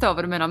jag förstår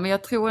vad du menar. Men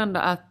jag tror ändå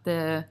att...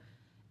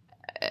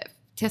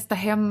 testa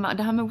hemma.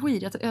 Det här med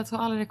weed, jag tror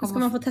aldrig det kommer... Ska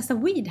man få testa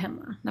weed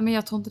hemma? Nej, men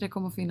jag tror inte det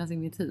kommer finnas i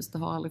mitt hus. Det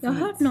har aldrig funnits.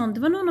 Jag har hört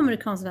det var någon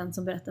amerikansk vän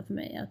som berättade för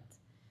mig att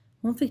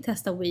hon fick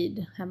testa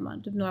weed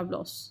hemma. Typ några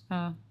bloss.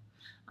 Ja.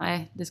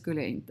 Nej, det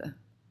skulle jag inte.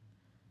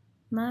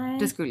 Nej.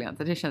 Det skulle jag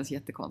inte. Det känns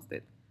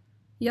jättekonstigt.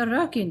 Jag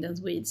röker ju inte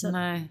ens weed. Så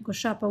att gå och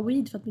köpa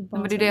weed för att mitt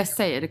barn... Men det är det jag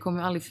säger. Det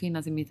kommer aldrig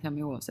finnas i mitt hem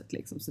oavsett.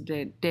 Liksom. Så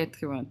det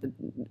tror jag inte.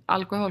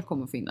 Alkohol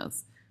kommer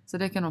finnas. Så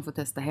det kan de få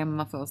testa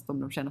hemma först om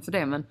de känner för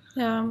det. Men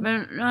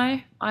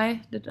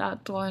nej, det där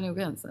drar jag nog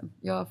gränsen.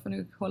 Jag får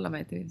nog hålla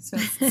mig till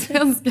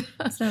svensk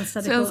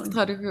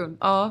tradition.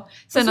 Ja.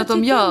 Sen att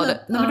de gör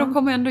det. Nej, men de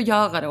kommer ändå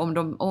göra det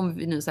om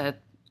vi nu säger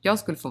att jag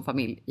skulle få en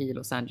familj i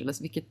Los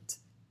Angeles. Vilket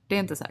det är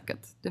inte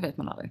säkert. Det vet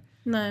man aldrig.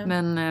 Nej.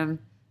 Men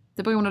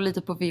det beror nog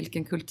lite på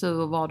vilken kultur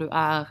och var du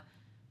är.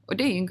 Och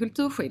det är en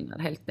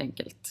kulturskillnad helt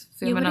enkelt.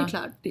 För jag menar, det är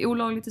klart. Det är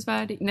olagligt i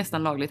Sverige. Det är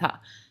nästan lagligt här.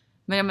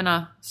 Men jag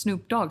menar,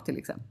 Snoop Dogg till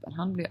exempel.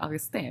 Han blev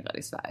arresterad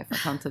i Sverige för att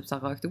han typ så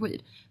rökte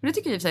weed. Men det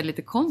tycker jag i och för sig är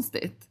lite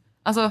konstigt.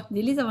 Alltså, det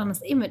är lite av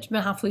hans image.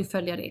 Men han får ju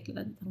följa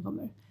reglerna dit han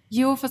kommer.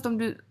 Jo, fast om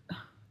du...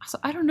 Alltså,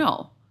 I don't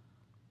know.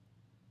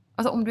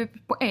 Alltså om du är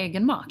på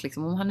egen mark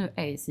liksom. Om han nu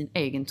är i sin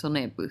egen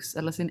turnébuss.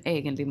 Eller sin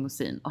egen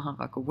limousin. Och han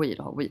röker weed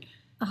och har weed.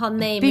 Aha,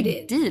 nej, Big men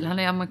det... deal. Han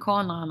är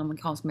amerikaner, han är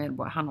amerikansk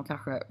medborgare. Han har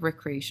kanske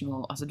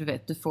recreational. Alltså du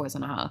vet, du får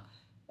såna här...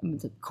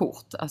 typ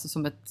kort, alltså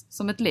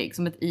som ett lägg,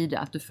 som ett ID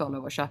att du får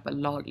lov att köpa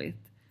lagligt.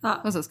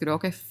 Ja. Och så ska du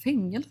åka i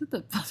fängelse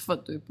typ för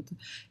att du är på...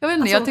 Jag vet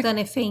inte, alltså åka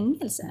i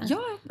fängelse?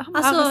 Ja,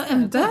 alltså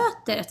en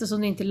böter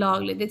eftersom det inte är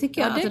lagligt. Det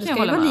tycker jag, det det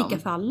ska ju vara lika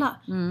för alla.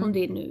 Om det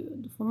är nu,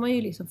 då får man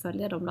ju liksom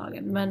följa de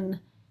lagen. Men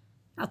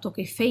att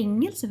åka i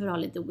fängelse för att ha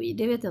lite weed,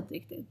 det vet jag inte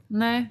riktigt.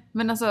 Nej,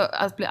 men alltså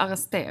att bli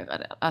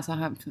arresterad,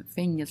 alltså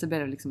fängelse blir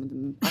det liksom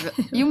inte...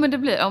 Jo, men det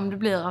blir, om du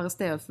blir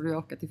arresterad får du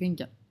åka till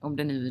finkan. Om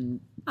det nu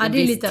är en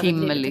viss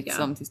timme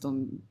liksom tills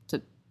de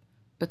typ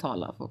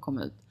betalar för att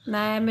komma ut.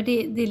 Nej, men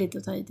det är lite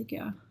att ta i tycker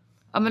jag.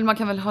 Ja, men man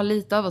kan väl ha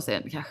lite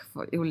överseende kanske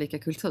för olika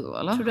kulturer,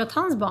 eller? Tror du att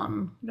hans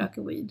barn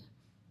röker weed?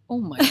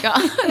 Oh my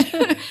god.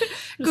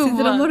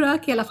 Sitter de och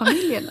röker hela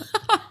familjen?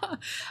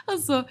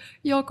 Alltså,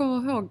 jag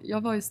kommer ihåg, jag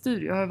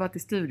har varit i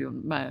studion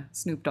med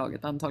Snoop Dogg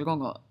ett antal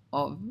gånger.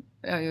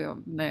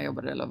 när jag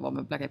jobbade eller var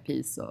med Black Eyed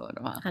Peas och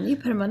de här. Han är ju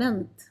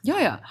permanent.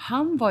 Ja,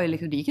 han var ju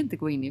liksom, det gick inte att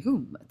gå in i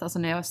rummet. Alltså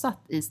när jag satt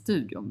i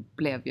studion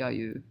blev jag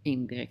ju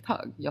indirekt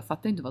hög. Jag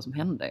fattade inte vad som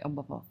hände. Jag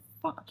bara, vad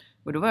fan?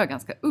 Och då var jag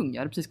ganska ung,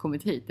 jag hade precis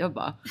kommit hit. Jag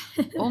bara,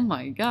 oh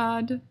my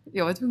god.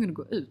 Jag var tvungen att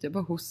gå ut, jag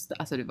bara hostade.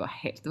 Alltså det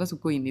var som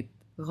att gå in i ett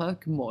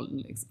rökmoln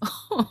liksom.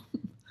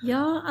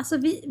 Ja, alltså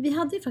vi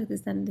hade ju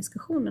faktiskt den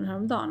diskussionen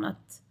häromdagen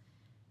att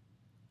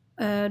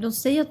de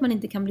säger att man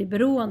inte kan bli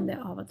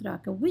beroende av att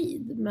röka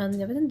weed. Men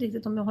jag vet inte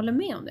riktigt om jag håller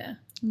med om det.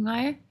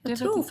 Nej. Jag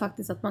tror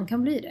faktiskt att man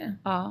kan bli det.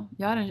 Ja,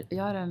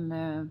 jag har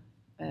en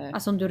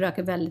alltså om du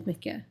röker väldigt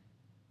mycket.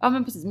 Ja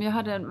men precis, men jag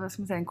hade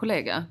en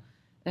kollega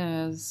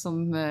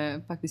som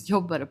faktiskt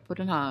jobbade på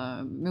den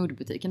här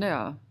modebutiken där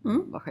jag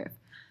var chef.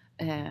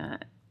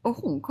 Och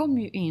hon kom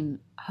ju in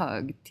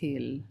hög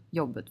till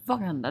jobbet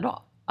varenda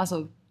dag.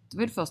 Alltså det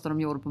var det första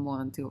de gjorde på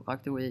morgonen, till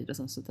rökte weed och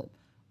så typ.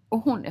 Och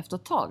hon efter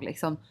ett tag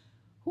liksom,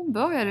 hon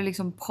började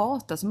liksom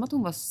prata som att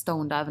hon var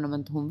stoned även om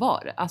inte hon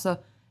var det. Alltså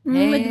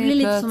men det blir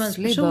lite som ens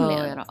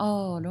personlighet.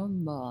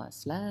 De bara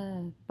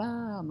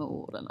släpar med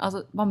orden.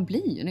 Alltså man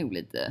blir ju nog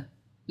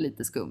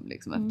lite skum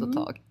liksom efter ett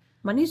tag.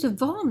 Man är ju så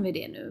van vid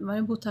det nu. Man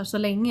har bott här så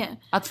länge.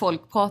 Att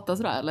folk pratar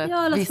sådär eller?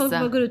 Ja, eller att folk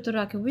bara går ut och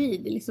röker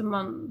weed.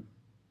 Liksom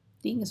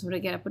det är ingen som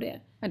reagerar på det.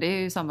 Men det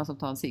är ju samma som att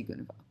ta en cigg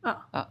ungefär.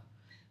 Ja.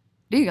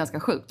 Det är ju ganska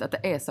sjukt att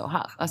det är så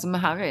här. Alltså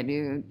men här är det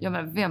ju, jag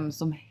menar, vem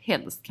som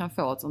helst kan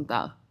få ett sånt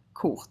där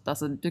kort.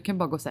 Alltså du kan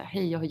bara gå och säga,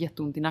 hej jag har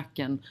jätteont i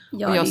nacken.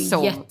 Ja, och jag det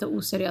är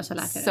jätteoseriösa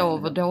läkare.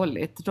 Sover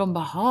dåligt. De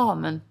bara,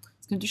 men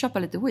ska du inte köpa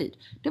lite weed?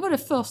 Det var det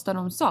första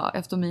de sa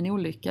efter min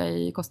olycka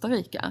i Costa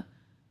Rica.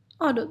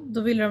 Ja,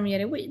 då ville de ge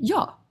dig weed?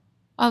 Ja.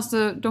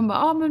 Alltså de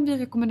bara, men vi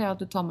rekommenderar att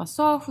du tar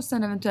massage och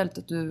sen eventuellt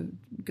att du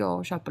går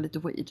och köper lite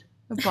weed.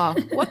 Jag bara,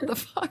 what the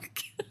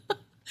fuck?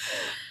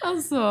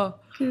 Alltså,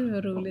 gud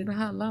vad roligt. Det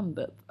här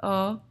landet.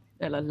 Ja.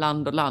 Eller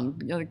land och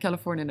land.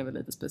 Kalifornien är väl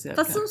lite speciellt.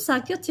 Fast som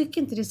sagt, jag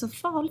tycker inte det är så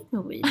farligt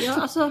med weed.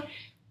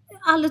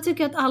 Alla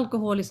tycker att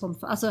alkohol är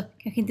sånt. Alltså,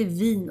 kanske inte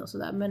vin och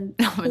sådär. Men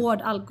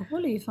hård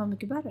alkohol är ju fan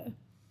mycket värre.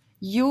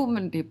 Jo,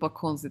 men det är bara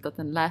konstigt att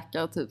en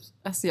läkare typ...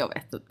 Alltså jag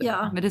vet inte.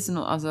 Ja. Men det är så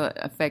nog, alltså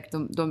effekt.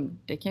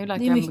 Det kan ju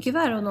läkare... Det är mycket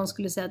värre om någon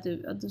skulle säga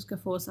att du ska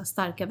få så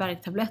starka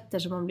värktabletter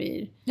som man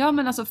blir... Ja,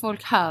 men alltså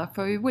folk här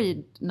får ju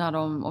weed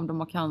om de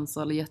har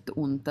cancer eller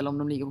jätteont. Eller om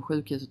de ligger på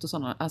sjukhuset och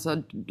sådana.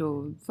 Alltså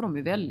då får de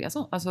ju välja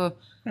så. Alltså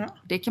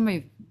det kan man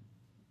ju...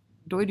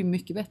 Då är det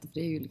mycket bättre för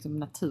det är ju liksom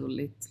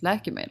naturligt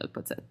läkemedel på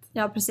ett sätt.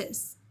 Ja,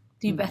 precis.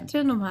 Det är ju bättre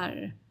än de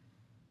här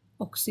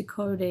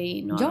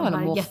oxycodone och de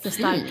här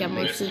jättestarka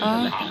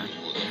morfintabletterna.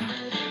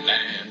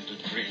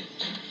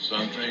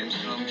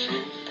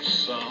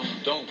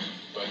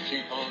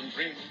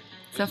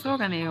 Så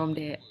frågan är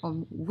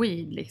om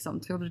weed liksom,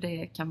 tror du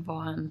det kan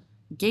vara en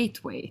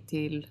gateway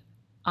till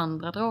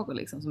andra droger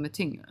liksom som är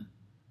tyngre?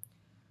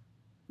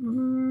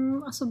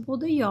 Alltså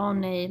både ja och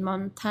nej.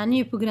 Man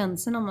tänjer ju på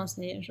gränsen om man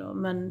säger så.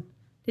 Men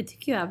det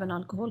tycker jag även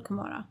alkohol kan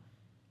vara.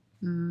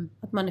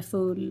 Att man är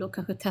full och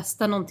kanske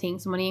testar någonting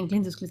som man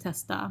egentligen inte skulle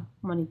testa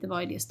om man inte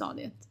var i det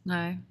stadiet.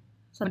 Nej.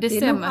 Så det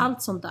är nog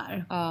allt sånt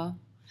där. Ja.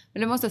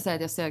 Men det måste jag säga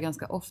att jag ser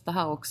ganska ofta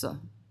här också.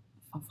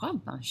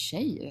 Framförallt bland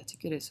tjejer. Jag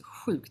tycker det är så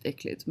sjukt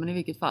äckligt. Men i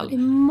vilket fall. Det är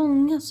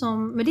många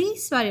som, men det är i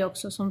Sverige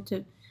också som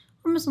typ,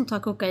 som tar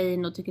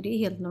kokain och tycker det är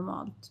helt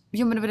normalt.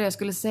 Jo, men det var det jag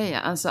skulle säga.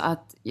 Alltså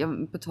att,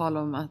 jag på tal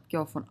om att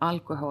gå från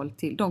alkohol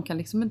till, de kan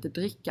liksom inte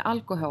dricka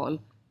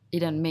alkohol i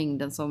den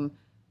mängden som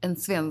en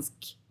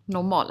svensk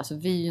normal. Alltså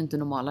vi är ju inte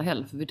normala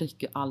heller för vi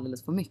dricker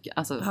alldeles för mycket.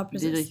 Alltså vi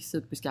dricker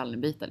superskallen i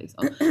bitar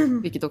liksom.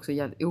 Vilket också är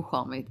jävligt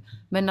ocharmigt.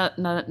 Men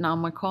när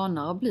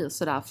amerikanare blir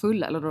sådär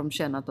fulla eller de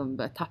känner att de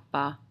börjar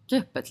tappa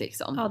greppet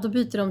liksom. Ja, då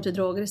byter de till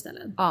droger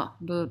istället. Ja,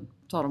 då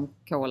tar de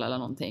cola eller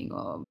någonting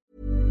och...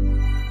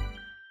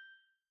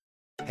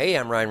 Hey,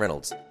 I'm Ryan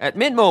Reynolds. At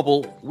Mint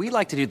Mobile, we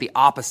like to do the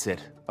opposite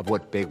of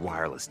what Big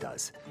Wireless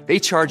does. They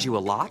charge you a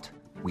lot,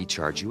 we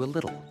charge you a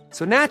little.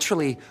 So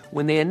naturally,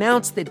 when they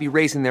announced they'd be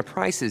raising their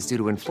prices due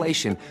to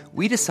inflation,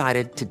 we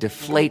decided to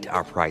deflate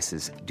our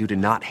prices due to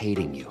not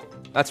hating you.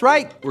 That's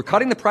right. We're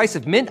cutting the price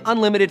of Mint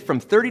Unlimited from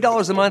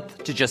 $30 a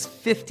month to just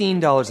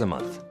 $15 a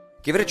month.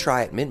 Give it a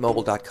try at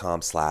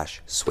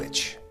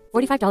mintmobile.com/switch.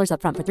 $45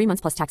 up front for 3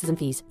 months plus taxes and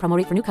fees. Promo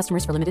rate for new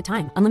customers for limited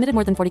time. Unlimited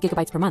more than 40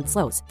 gigabytes per month.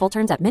 Slows full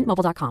terms at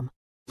mintmobile.com.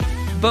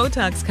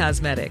 Botox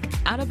Cosmetic,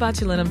 out of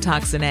botulinum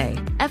toxin A,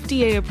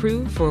 FDA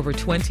approved for over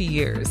 20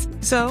 years.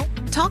 So,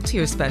 talk to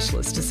your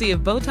specialist to see if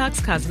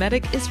Botox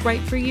Cosmetic is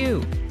right for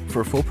you.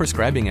 For full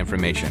prescribing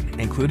information,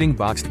 including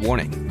boxed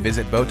warning,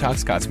 visit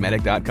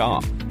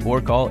BotoxCosmetic.com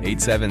or call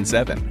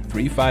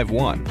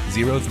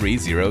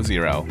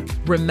 877-351-0300.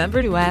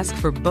 Remember to ask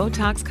for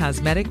Botox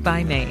Cosmetic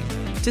by name.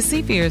 To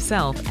see for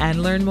yourself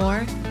and learn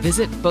more,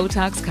 visit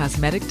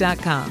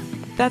BotoxCosmetic.com.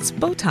 That's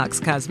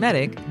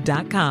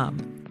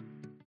BotoxCosmetic.com.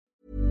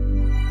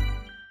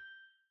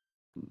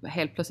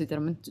 Helt plötsligt är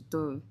de inte...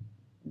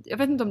 Jag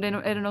vet inte om det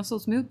är någon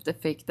sorts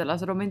moteffekt eller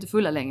alltså de är inte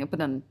fulla längre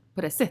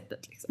på det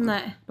sättet liksom.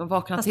 Nej. De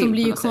vaknar fast till de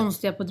blir ju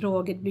konstiga på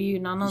droget, blir ju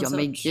en annan sorts. Ja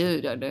men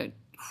gud, det är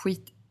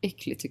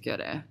äckligt tycker jag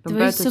det. De Det var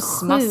börjar ju typ så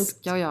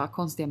smaska och göra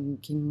konstiga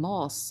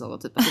grimaser.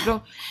 Och typ. Alltså,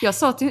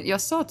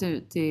 jag sa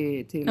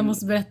till... Jag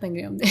måste berätta en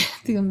grej om det.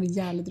 Det är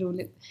jävligt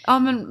roligt. Ja,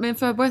 men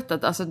för jag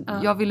berättat, alltså,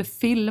 jag ville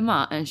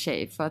filma en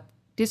tjej för att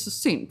det är så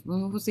synd.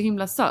 Hon var så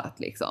himla söt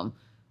liksom.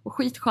 Och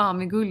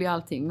skitcharmig, gullig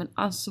allting. Men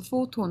alltså så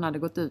fort hon hade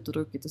gått ut och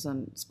druckit och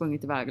sen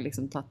sprungit iväg och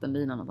liksom tagit en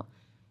linan och så.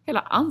 Hela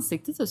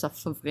ansiktet så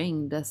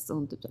förvrängdes och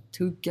hon typ så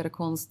tuggade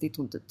konstigt,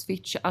 hon typ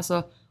twitchade.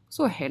 Alltså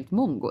så helt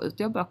mongo ut.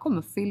 Jag bara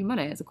kommer filma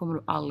det så kommer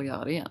du aldrig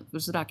göra det igen. För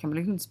så där kan man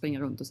liksom inte springa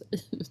runt och se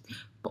ut.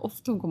 Bara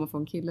ofta hon kommer få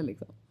en kille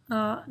liksom.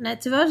 Ja, nej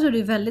tyvärr så är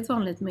det väldigt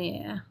vanligt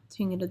med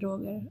tyngre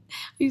droger.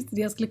 Just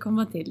det jag skulle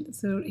komma till.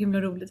 Så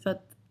himla roligt för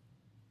att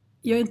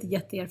jag är inte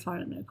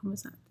jätteerfaren när det kommer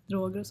så här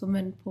droger och så.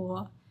 Men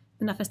på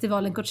den här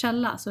festivalen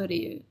Coachella så är det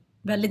ju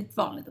väldigt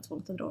vanligt att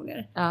folk tar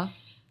droger. Ja.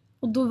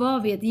 Och då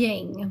var vi ett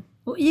gäng.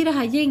 Och i det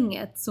här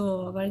gänget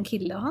så var det en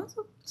kille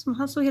och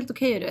han såg helt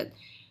okej ut.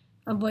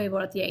 Han var i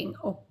vårt gäng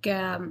och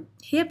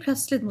helt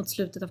plötsligt mot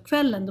slutet av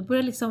kvällen då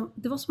började liksom,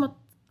 det var som att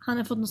han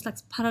hade fått någon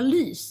slags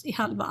paralys i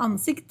halva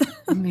ansiktet.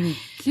 Men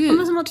gud.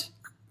 Men som att,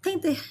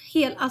 tänkte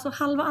alltså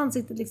halva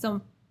ansiktet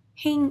liksom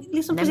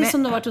liksom Nej, precis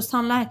som det har varit hos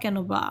tandläkaren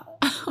och bara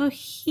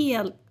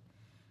helt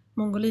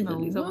mongolider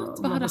liksom.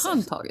 Vad hade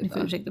han tagit?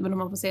 Ursäkta, men om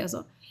man får säga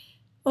så.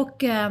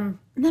 Och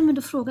nej men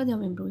då frågade jag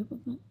min bror,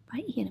 vad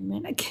är det med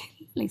den här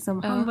killen?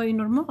 Liksom, han var ju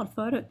normal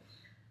förut.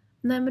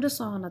 Nej men då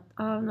sa han att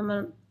när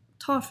man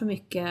tar för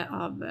mycket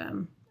av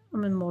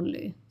en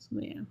Molly som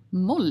är...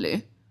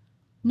 Molly?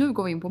 Nu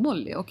går vi in på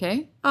Molly, okej?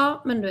 Okay.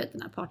 Ja, men du vet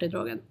den här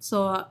partydrogen.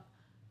 Så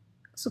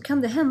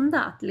kan det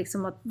hända att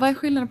liksom att... Vad är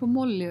skillnaden på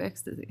Molly och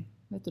ecstasy?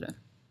 Vet du det?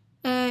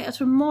 Jag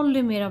tror Molly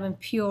är mer av en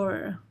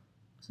pure...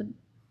 Alltså,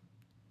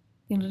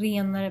 en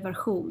renare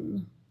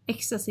version.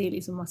 Ecstasy är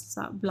liksom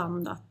massa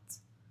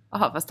blandat.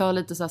 Jaha, fast det har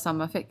lite så här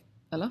samma effekt,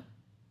 eller?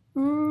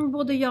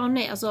 Både ja och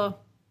nej. Alltså,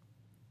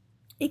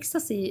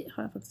 ecstasy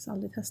har jag faktiskt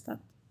aldrig testat.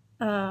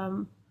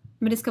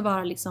 Men det ska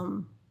vara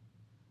liksom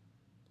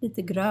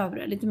lite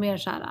grövre, lite mer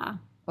såhär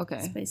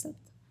spacet.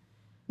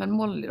 Men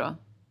Molly då?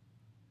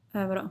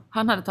 Vadå?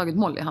 Han hade tagit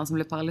Molly, han som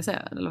blev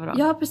paralyserad, eller vadå?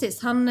 Ja, precis.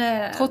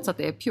 Trots att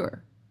det är pure,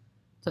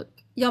 typ.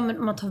 Ja,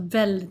 men man tar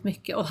väldigt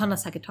mycket. Och han har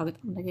säkert tagit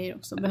andra grejer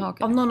också. Men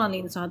av någon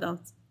anledning så hade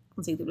hans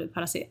ansikte blivit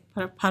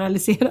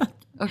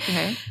paralyserat.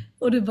 Okej.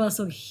 Och det bara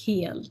såg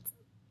helt...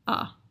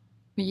 Ja.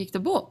 Men gick det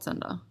bort sen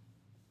då?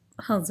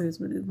 Han såg ut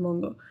som ett litet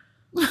mongo.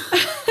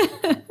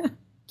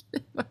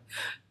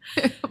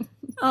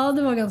 Ja,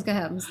 det var ganska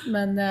hemskt.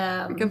 Men,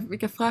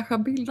 vilka fräscha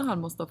bilder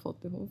han måste ha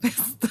fått i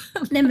festen.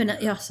 Nej, men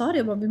jag sa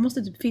det bara. Vi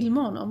måste typ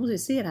filma honom. Måste vi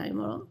se det här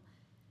imorgon.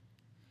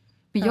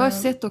 Men jag har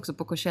sett också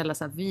på Coachella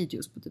så här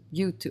videos på typ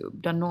YouTube.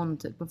 Där någon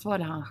typ, vad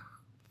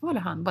var det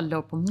han bara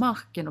låg på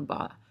marken och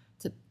bara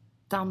typ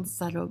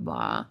dansade och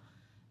bara...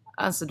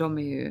 Alltså de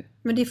är ju...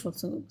 Men det är folk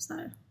som går på så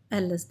här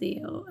LSD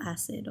och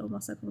acid och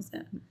massa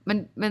konstiga.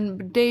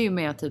 Men det är ju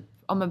mer typ,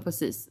 ja men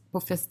precis,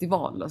 på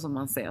festivaler som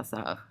man ser så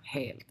här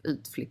helt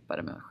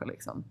utflippade människor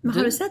liksom. Men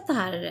har du sett det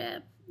här?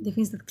 Det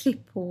finns ett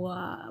klipp på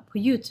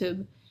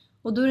YouTube.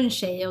 Och då är det en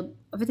tjej och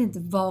jag vet inte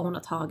vad hon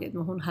har tagit,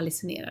 men hon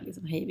hallucinerar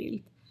liksom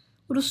hejvilt.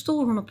 Och då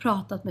står hon och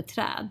pratar med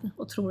träd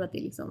och tror att det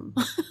är liksom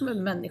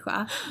en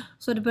människa.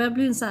 Så det börjar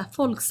bli en så här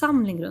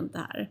folksamling runt det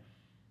här.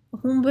 Och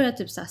hon börjar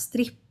typ så här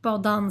strippa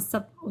och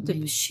dansa och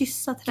typ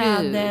kyssa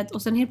trädet. Gud.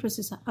 Och sen helt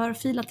plötsligt så här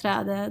örfila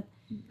trädet.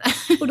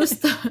 Och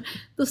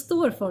då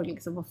står folk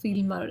liksom och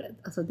filmar.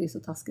 Alltså det är så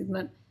taskigt.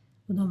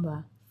 Och de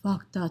bara,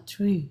 fuck that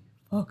tree.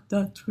 Fuck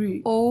that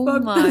tree. Oh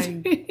fuck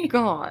my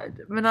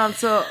god. Men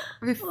alltså,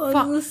 tänk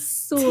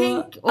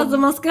om... Alltså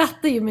man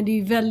skrattar ju, men det är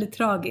ju väldigt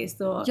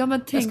tragiskt. Och ja,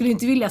 men jag skulle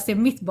inte vilja se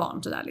mitt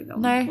barn sådär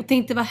liksom. Nej. Och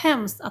tänk det var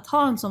hemskt att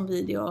ha en sån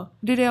video.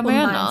 Det är det jag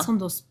online menar. som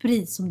då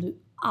sprids, som du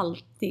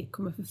alltid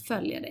kommer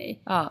förfölja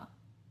dig. Ja.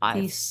 Det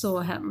är så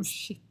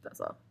hemskt. Shit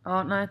alltså.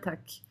 Ja, nej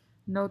tack.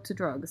 No to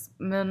drugs.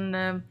 Men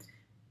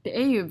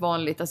det är ju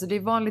vanligt. Alltså det är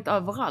vanligt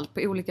överallt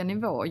på olika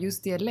nivåer.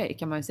 Just i LA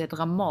kan man ju säga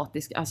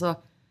dramatiskt. Alltså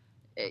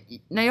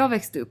när jag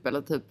växte upp,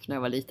 eller typ när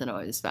jag var liten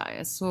då i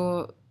Sverige,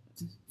 så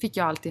fick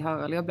jag alltid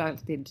höra, eller jag blev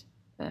alltid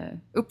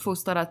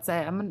uppfostrad att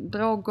säga, men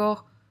droger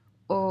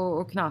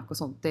och knark och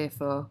sånt, det är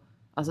för,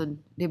 alltså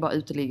det är bara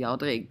uteliggare och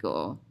drägg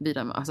och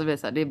vidare. Alltså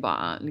det är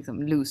bara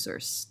liksom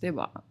losers. Det är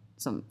bara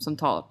som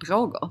tar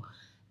droger.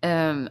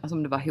 Alltså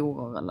om det var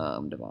horor eller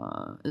om det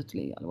var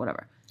uteliggare eller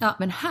whatever. Ja.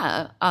 Men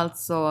här,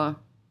 alltså,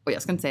 och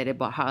jag ska inte säga det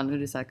bara här, nu är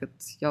det säkert,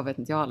 jag vet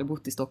inte, jag har aldrig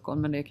bott i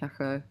Stockholm, men det är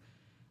kanske,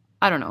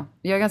 I don't know.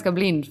 Jag är ganska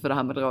blind för det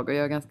här med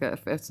droger.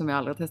 Eftersom jag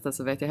aldrig har testat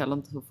så vet jag heller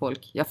inte hur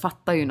folk... Jag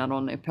fattar ju när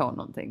någon är på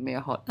någonting. Men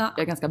jag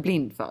är ganska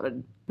blind för det.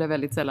 Det blir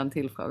väldigt sällan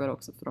tillfrågad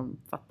också. För de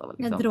fattar väl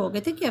liksom. Ja,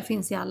 droger tycker jag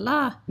finns i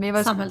alla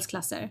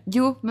samhällsklasser.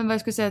 Jo, men vad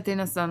jag skulle säga att det är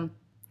nästan...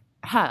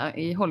 Här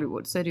i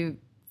Hollywood så är det ju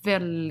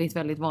väldigt,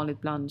 väldigt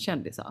vanligt bland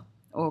kändisar.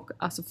 Och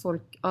alltså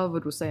folk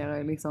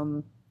överdoserar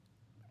liksom...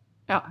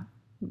 Ja,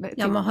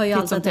 man har ju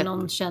alltid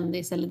någon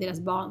kändis eller deras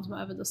barn som har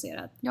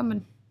överdoserat. Ja,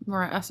 men...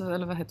 Alltså,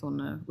 eller vad heter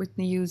hon?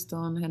 Whitney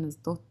Houston, hennes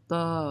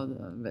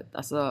dotter,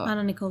 alltså,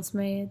 Anna Nicole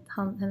Smith,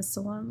 hennes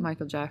son.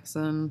 Michael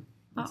Jackson.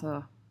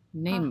 Alltså,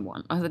 Name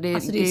one. Alltså det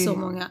är så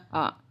många.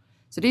 Ja.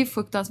 Så det är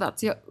fruktansvärt.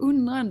 Så jag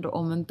undrar ändå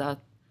om inte att...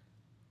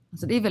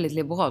 Alltså det är väldigt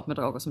liberalt med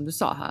droger som du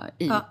sa här.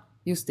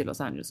 Just i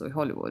Los Angeles och i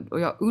Hollywood. Och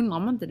jag undrar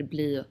om inte det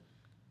blir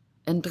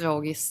en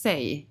drog i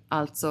sig.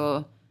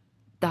 Alltså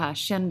det här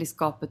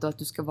kändisskapet och att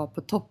du ska vara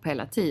på topp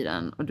hela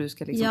tiden. Och du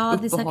ska liksom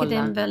uppehålla... det är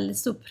säkert en väldigt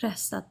stor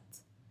press att...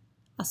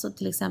 Alltså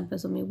till exempel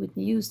som i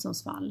Whitney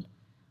Houstons fall.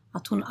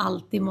 Att hon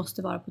alltid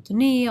måste vara på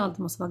turné och alltid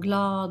måste vara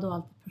glad och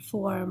alltid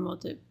perform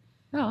och typ.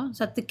 Ja.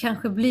 Så att det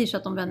kanske blir så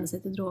att de vänder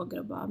sig till droger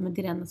och bara, men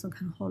det är det enda som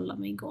kan hålla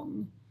mig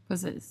igång.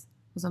 Precis.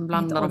 Och sen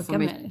blandar de för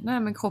mycket. Nej,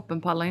 men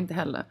kroppen pallar inte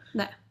heller.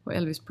 Nej. Och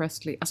Elvis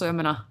Presley, alltså jag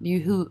menar, det är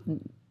ju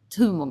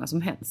hur många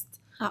som helst.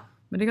 Ja.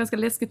 Men det är ganska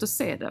läskigt att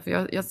se det.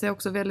 För jag ser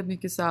också väldigt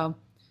mycket så här,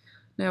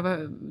 när jag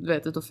var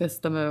ute och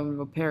festade med, om det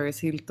var Paris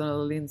Hilton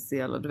eller Lindsay,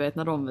 eller du vet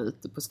när de var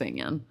ute på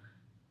svängen.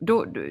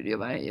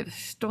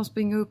 De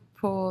springer upp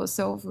på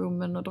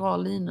sovrummen och drar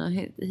linor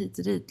hit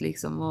och dit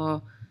liksom.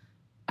 Och,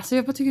 alltså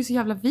jag bara tycker det är så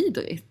jävla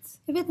vidrigt.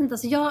 Jag vet inte,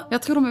 alltså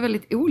jag tror de är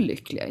väldigt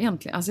olyckliga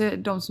egentligen. Alltså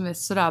de som är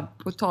sådär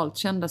brutalt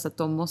kända så att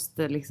de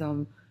måste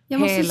liksom jag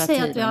måste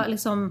säga att jag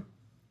liksom...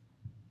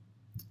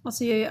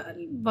 Alltså jag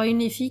var ju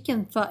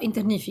nyfiken,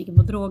 inte nyfiken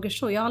på droger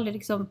så. Jag har aldrig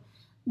liksom...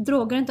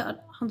 Droger har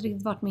inte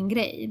riktigt varit min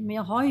grej. Men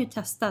jag har ju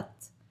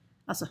testat...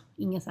 Alltså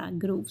inget så här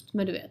grovt,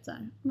 men du vet så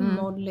här.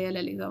 Molly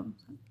eller liksom...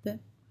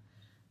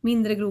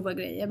 mindre grova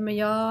grejer. Men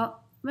jag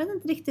vet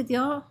inte riktigt.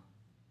 Jag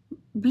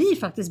blir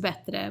faktiskt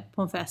bättre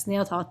på en fest när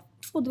jag tar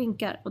 2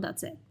 drinkar och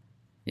that's it.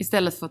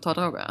 Istället för att ta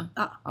droger?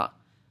 Ja.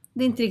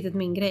 Det är inte riktigt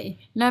min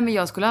grej. Nej, men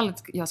jag skulle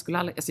aldrig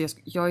alltså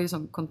jag är ju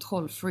som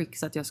kontrollfreak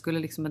så att jag skulle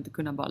liksom inte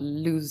kunna bara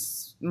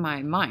lose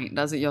my mind.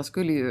 Alltså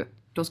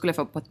då skulle jag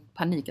få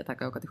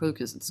panikattack och åka till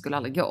sjukhuset. Det skulle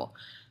aldrig gå.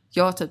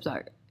 Jag typ så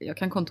här, jag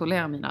kan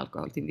kontrollera min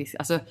alkohol till en viss...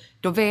 Alltså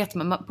då vet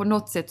man, på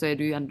något sätt så är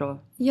du ju ändå...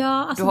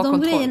 Ja, alltså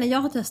de grejerna jag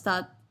har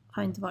testat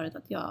har inte varit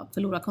att jag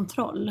förlorar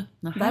kontroll.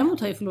 Nähä. Däremot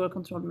har jag förlorat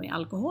kontroll med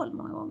alkohol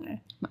många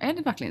gånger. Men är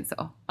det verkligen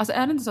så? Alltså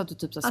är det inte så att du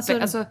typ så...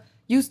 Alltså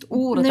just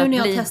ordet nu att när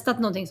jag har testat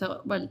någonting så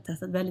har jag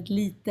testat väldigt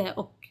lite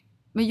och...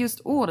 Men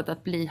just ordet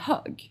att bli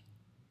hög.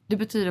 Det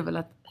betyder väl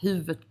att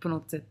huvudet på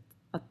något sätt...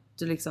 Att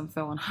du liksom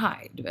får en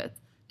high, du vet.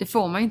 Det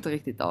får man inte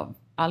riktigt av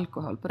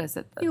alkohol på det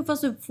sättet. Jo,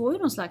 fast du får ju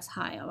någon slags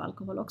high av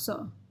alkohol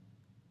också.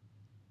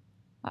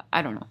 I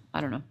don't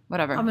know.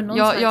 Whatever.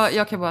 Ja,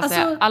 jag kan bara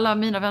säga, alla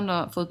mina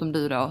vänner förutom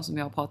du då, som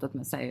jag har pratat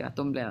med, säger att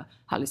de blir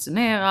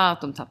hallucinerade,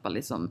 att de tappar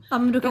liksom,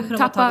 de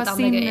tappar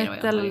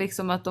sinnet eller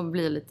liksom att de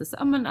blir lite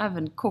så, men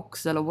även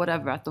koks eller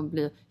whatever, att de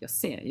blir, jag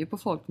ser ju på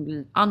folk som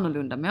blir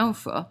annorlunda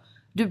människor.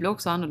 Du blir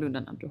också annorlunda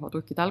när du har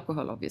druckit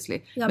alkohol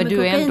obviously. Ja, men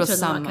du är ändå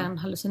samma. Man kan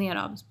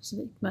hallucinera av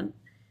specifikt, men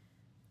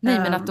nej,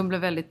 men att de blir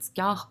väldigt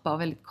skarpa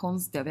och väldigt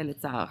konstiga,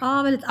 väldigt så här,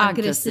 ja, väldigt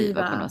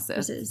aggressiva på något sätt.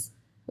 Precis.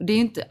 Och det är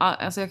inte,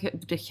 alltså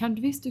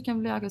visst du kan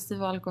bli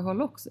aggressiv av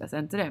alkohol också, jag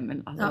säger inte det,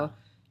 men alltså,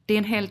 det är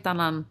en helt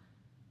annan,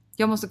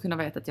 jag måste kunna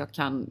veta att jag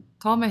kan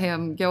ta mig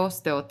hem, gå och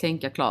stå och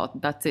tänka klart,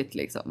 that's it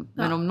liksom.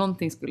 Men om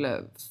någonting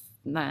skulle,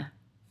 nej,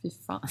 fy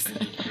fan.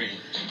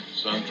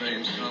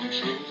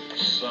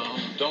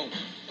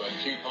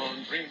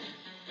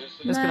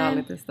 Jag skulle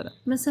aldrig testa det.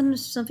 Men sen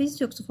finns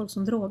det ju också folk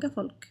som drogar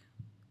folk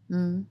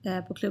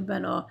på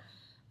klubben och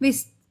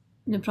visst,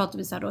 nu pratar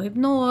vi så här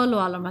Rohypnol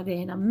och alla de här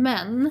grejerna,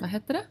 men... Vad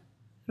heter det?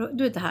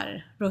 Du vet det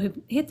här,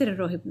 heter det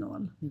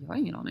Rohypnol? Jag har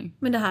ingen aning.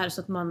 Men det här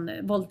så att man,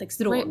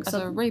 våldtäktsdrog.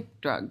 Rape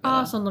drug?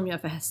 Ja, som de gör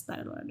för hästar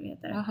eller vad det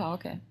heter. Jaha,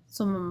 okej.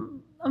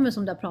 Som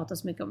det har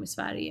pratats mycket om i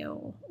Sverige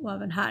och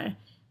även här.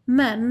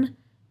 Men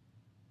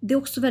det är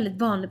också väldigt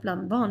vanligt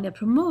bland vanliga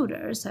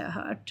promoters, har jag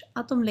hört,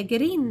 att de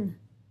lägger in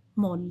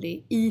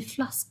Molly i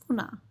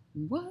flaskorna.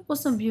 What? Och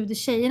som bjuder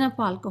tjejerna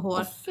på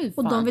alkohol.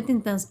 Och de vet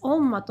inte ens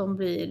om att de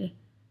blir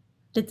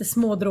lite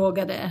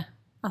smådrogade.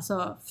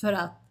 Alltså för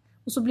att...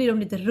 Och så blir de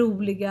lite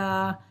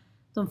roliga,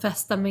 de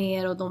festar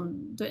mer och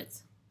du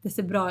vet, det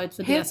ser bra ut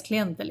för deras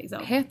klienter liksom.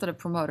 Heter det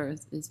promoters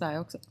i Sverige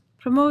också?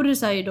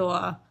 Promoters är ju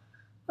då,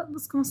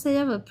 vad ska man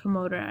säga vad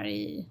promoter är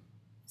i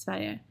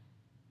Sverige?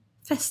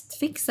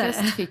 Festfixare.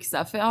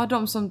 Festfixare, för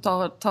de som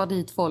tar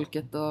dit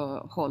folket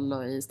och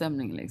håller i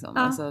stämningen liksom.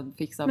 Ja. Alltså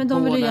fixar men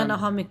de vill ju gärna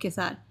ha mycket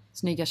så här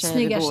snygga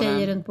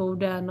tjejer runt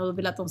borden och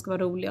vill att de ska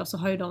vara roliga. Och så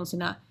har ju de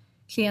sina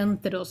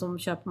klienter då som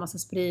köper massa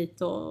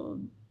sprit och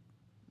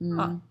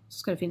så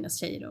ska det finnas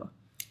tjejer då.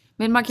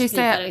 Men man kan ju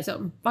säga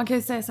liksom. Man kan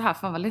ju säga så här,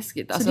 fan vad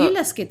läskigt. Så det är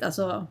läskigt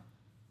alltså.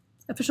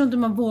 Jag förstår inte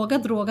hur man vågar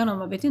droga någon.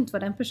 Man vet ju inte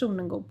vad den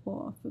personen går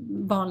på.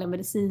 Vanliga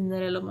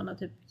mediciner eller om man har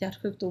typ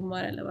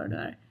hjärtsjukdomar eller vad det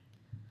är.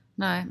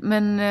 Nej,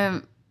 men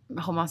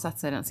har man satt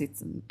sig i den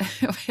sitsen?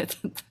 Jag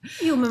vet inte.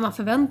 Jo, men man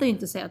förväntar ju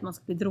inte sig att man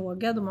ska bli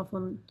drogad om man får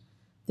en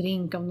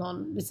drink av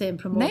någon. Vi säger en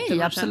promoter.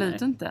 Nej,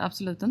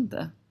 absolut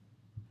inte.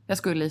 Jag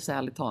skulle säga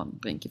ärligt ta en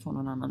drink ifrån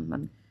någon annan,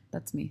 men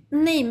that's me.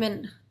 Nej,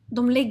 men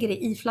de lägger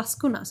det i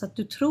flaskorna så att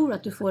du tror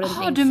att du får en drink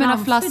framför dig. Du menar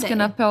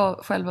flaskorna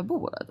på själva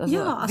bordet? Alltså,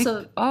 ja,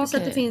 alltså så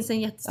att det finns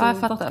en jättestor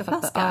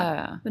vodkaflaska.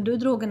 Ja. Men då är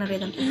drogerna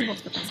redan i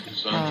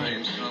vodkaflaskan.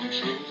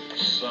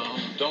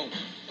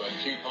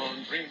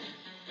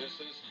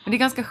 Men det är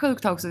ganska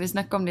sjukt också, vi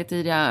snackade om det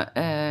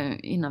tidigare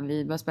innan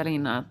vi började spela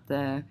in, att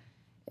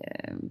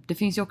det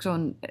finns ju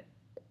också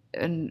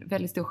en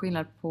väldigt stor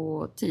skillnad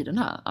på tiden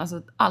här.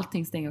 Alltså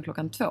allting stänger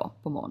 2:00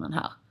 på morgonen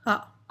här.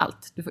 Ja.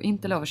 Allt. Du får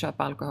inte lov att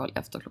köpa alkohol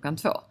efter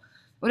 2:00.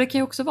 Och det kan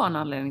ju också vara en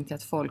anledning till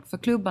att för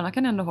klubbarna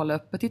kan ändå hålla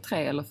uppe till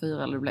 3 eller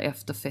 4, eller det blir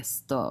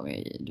efterfester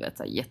i, du vet,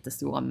 så här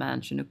jättestora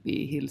mansion uppe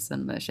i hilsen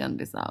med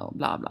kändisar och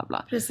bla bla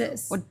bla.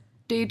 Precis. Och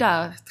det är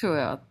där, tror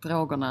jag, att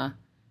drogerna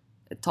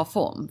tar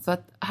form. För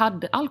att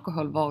hade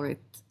alkohol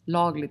varit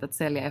lagligt att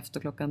sälja efter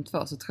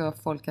 2:00, så tror jag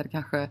folk hade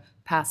kanske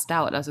passed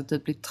out, alltså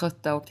typ blivit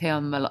trötta och åkt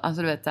hem, eller,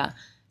 alltså du vet, så här,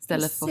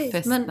 istället för att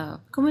festa. Men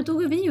kommer inte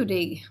ihåg hur vi gjorde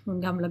i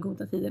de gamla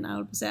goda tiderna, jag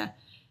håller på att säga.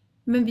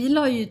 Men vi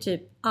la ju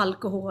typ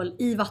alkohol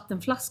i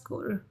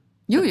vattenflaskor.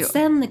 Jo.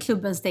 Sen när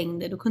klubben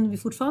stängde, då kunde vi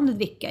fortfarande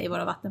dricka i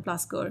våra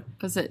vattenflaskor.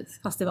 Precis.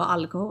 Fast det var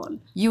alkohol.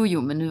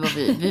 Jo, men nu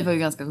var vi var ju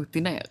ganska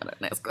rutinerade.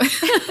 Nej, jag skojar.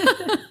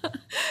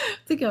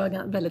 Tycker jag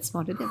var väldigt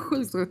smart idé.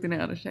 Sjukt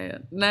rutinerade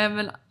tjejer. Nej,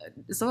 men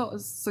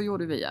så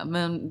gjorde vi, ja.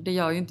 Men det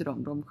gör ju inte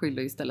de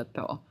skyller istället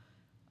på.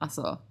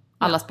 Alltså,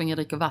 alla springer och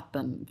dricker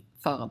vatten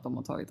för att de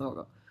har tagit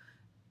droger.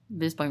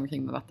 Vi sprang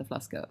omkring med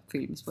vattenflaska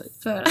fylld med sprit.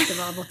 För att det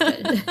var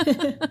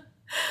vodka.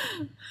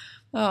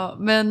 Ja,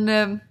 men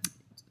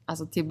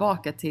alltså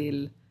tillbaka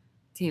till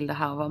det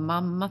här, var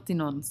mamma till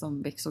någon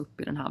som växer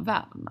upp i den här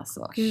världen.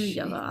 Alltså, gud,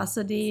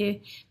 alltså det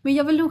är, men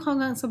jag vill nog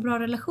ha en så bra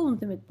relation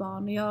till mitt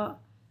barn. Och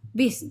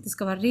visst, det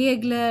ska vara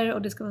regler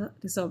och det ska vara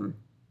liksom,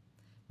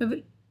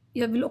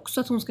 jag vill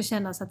också att hon ska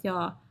känna så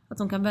att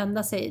hon kan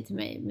vända sig till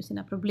mig med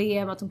sina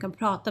problem, att hon kan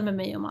prata med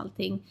mig om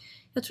allting.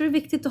 Jag tror det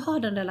är viktigt att ha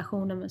den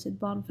relationen med sitt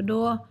barn, för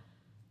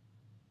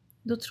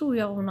då tror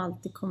jag hon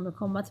alltid kommer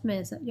komma till mig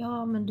och säga,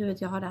 ja men du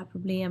vet, jag har det här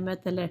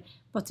problemet, eller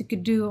vad tycker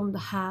du om det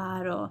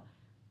här? Och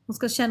hon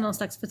ska känna någon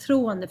slags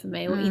förtroende för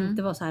mig och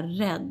inte vara så här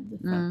rädd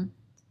för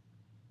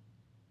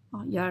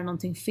att göra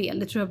någonting fel.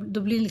 Det tror jag,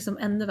 då blir det liksom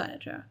ännu värre,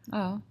 tror jag.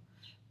 Ja.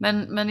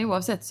 Men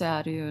oavsett så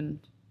är det ju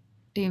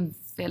det är en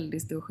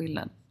väldigt stor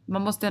skillnad.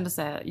 Man måste ändå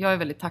säga, jag är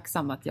väldigt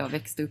tacksam att jag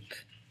växte upp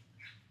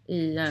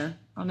i,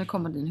 nu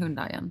kommer din hund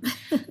där igen.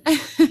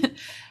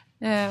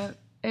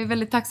 Jag är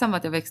väldigt tacksam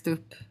att jag växte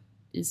upp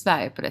i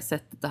Sverige på det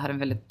sättet och hade en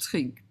väldigt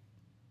trygg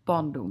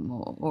barndom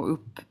och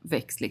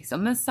uppväxt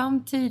liksom. Men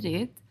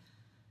samtidigt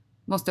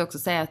måste jag också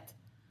säga att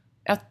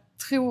jag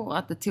tror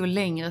att det tog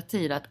längre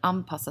tid att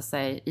anpassa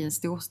sig i en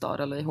storstad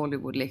eller i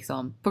Hollywood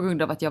liksom, på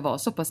grund av att jag var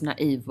så pass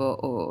naiv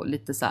och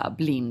lite så här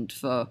blind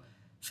för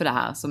det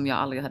här som jag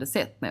aldrig hade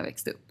sett när jag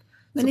växte upp.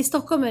 Men i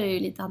Stockholm är det ju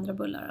lite andra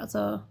bullar.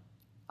 Alltså,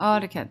 ja,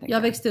 det kan jag tänka.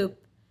 Jag växte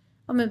upp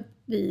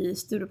vid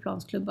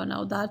Stureplansklubbarna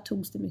och där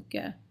togs det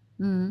mycket.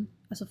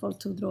 Alltså folk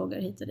tog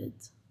droger hit och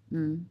dit.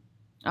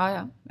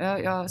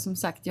 Ja, som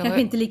sagt.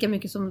 Kanske inte lika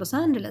mycket som Los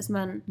Angeles,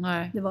 men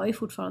det var ju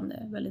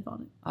fortfarande väldigt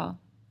vanligt. Ja,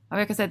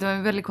 jag kan säga att det var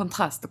en väldig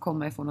kontrast att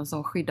komma ifrån en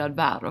sån skyddad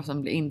värld och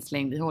som blir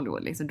inslängd i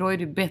Hollywood. Liksom. Då är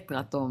det bättre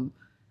att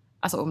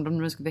alltså om de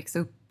nu ska växa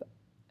upp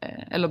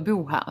eller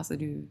bo här, alltså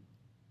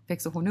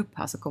växer hon upp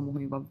här så kommer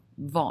hon ju vara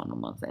van,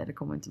 om man säger. Det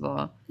kommer inte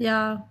vara...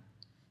 Ja,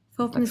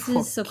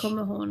 förhoppningsvis så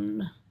kommer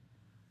hon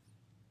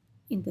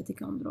inte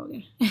tycka om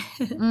droger.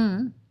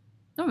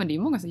 Ja, men det är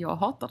många som jag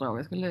hatar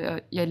droger.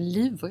 Jag är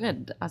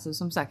livrädd. Alltså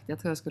som sagt, jag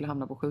tror jag skulle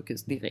hamna på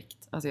sjukhus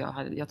direkt. Alltså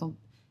jag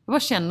bara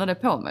känner det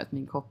på mig att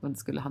min kropp inte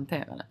skulle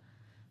hantera det.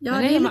 Ja,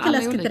 det är lite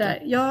läskigt det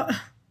där. Jag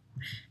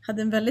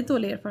hade en väldigt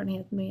dålig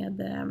erfarenhet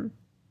med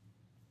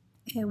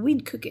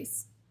weed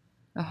cookies.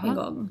 Jaha. En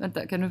gång.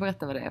 Vänta, kan du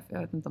berätta vad det är? För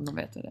jag vet inte om de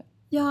vet vad det är.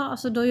 Ja,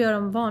 alltså då gör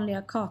de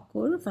vanliga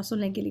kakor, fast de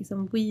lägger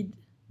liksom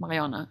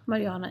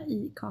marijuana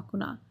i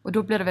kakorna. Och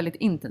då blir det väldigt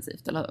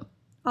intensivt, eller hur?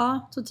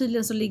 Ja, så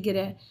tydligen så ligger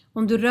det,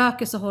 om du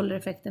röker så håller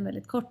effekten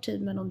väldigt kort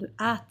tid, men om du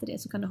äter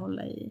det så kan det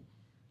hålla i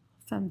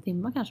 5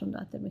 timmar kanske om du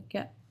äter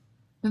mycket.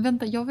 Men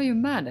vänta, jag var ju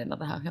med dig när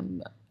det här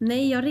hände.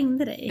 Nej, jag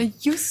ringde dig.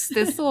 Just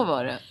det, så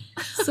var det.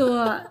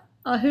 Så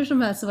ja, hur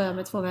som helst så var jag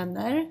med 2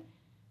 vänner.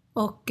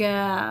 Och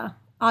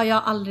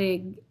jag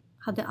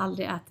hade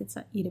aldrig ätit så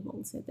här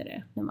edibles, heter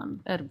det. När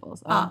man,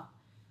 edibles, ja.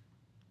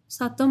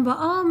 Så att de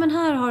bara, men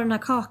här har den här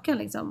kakan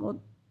liksom.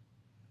 Och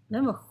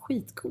den var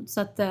skitgod.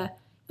 Så att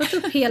jag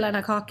tog upp hela den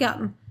här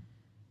kakan.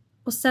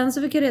 Och sen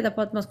så fick jag reda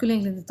på att man skulle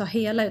egentligen inte ta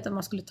hela, utan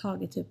man skulle ta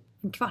typ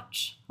 1/4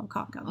 av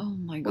kakan.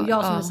 Oh my God. Och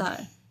jag som är så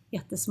här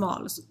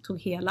jättesmal så tog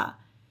hela.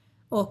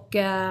 Och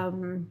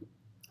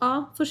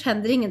först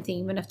hände det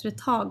ingenting, men efter ett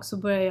tag så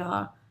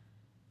började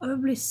jag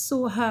bli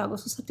så hög, och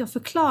så satt jag och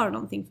förklarade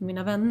någonting för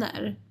mina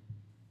vänner.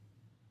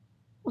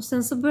 Och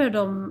sen så började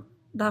de,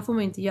 det här får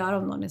man ju inte göra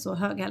om någon är så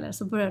hög heller,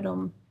 så började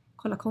de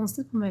kolla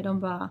konstigt på mig. De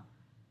bara,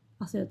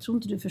 alltså jag tror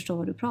inte du förstår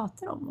vad du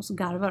pratar om. Och så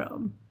garvar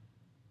de.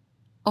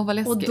 Vad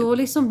läskigt. Och då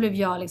liksom blev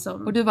jag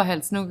liksom... Och du var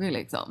helt snurrig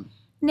liksom?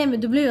 Nej,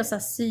 men då blev jag så här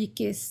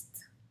psykiskt...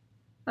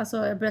 Alltså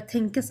jag började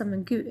tänka så här,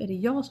 men gud, är det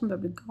jag som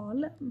börjar bli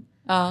galen?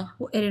 Ja.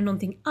 Och är det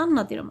någonting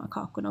annat i de här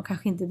kakorna? Och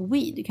kanske inte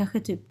weed, det kanske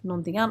är typ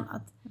någonting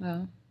annat.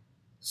 Ja.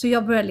 Så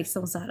jag började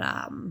liksom så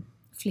här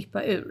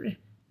flippa ur.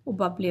 Och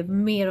bara blev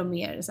mer och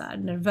mer så här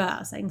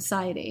nervös,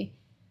 anxiety.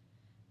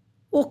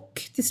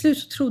 Och till slut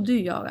så trodde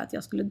ju jag att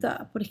jag skulle dö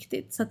på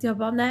riktigt. Så att jag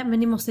bara, nej men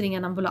ni måste ringa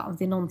en ambulans.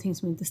 Det är någonting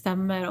som inte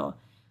stämmer. Och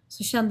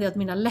så kände jag att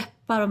mina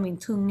läppar och min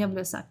tunga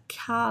blev så här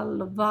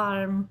kall och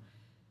varm.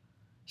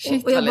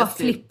 Shit, och jag bara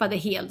flippade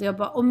helt. Och jag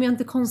bara, om jag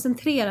inte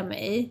koncentrerar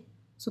mig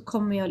så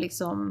kommer jag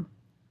liksom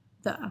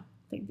dö,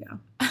 tänkte jag.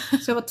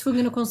 Så jag var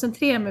tvungen att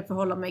koncentrera mig för att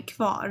hålla mig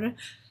kvar.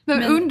 Men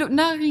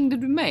när ringde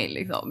du mig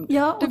liksom?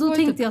 Ja, och då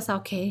tänkte jag så här,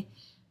 okej.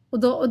 Och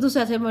då sa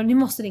jag till dem, ni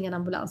måste ringa en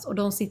ambulans. Och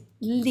de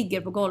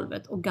ligger på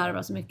golvet och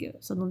garvar så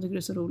mycket. Så de tycker det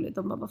är så roligt.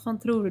 De bara, vad fan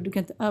tror du? Du kan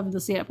inte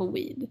överdosera på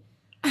weed.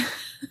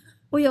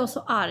 Och jag var så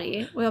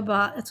arg. Och jag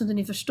bara, jag tror inte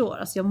ni förstår.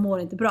 Alltså jag mår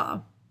inte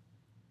bra.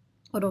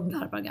 Och de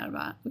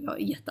garvar. Och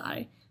jag är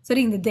jättearg. Så jag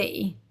ringde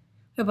dig.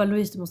 Jag bara,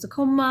 Louise, du måste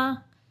komma.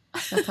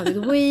 Jag har tagit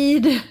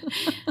weed.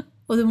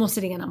 Och du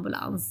måste ringa en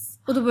ambulans.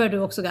 Och då började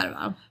du också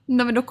garva.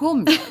 Nej men då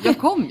kom jag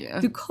kom ju.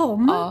 Du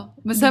kom? Ja.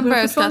 Men sen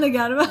började jag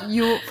garva.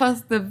 Jo,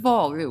 fast det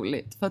var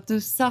roligt. För att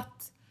du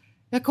satt...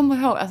 Jag kommer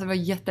ihåg, alltså det var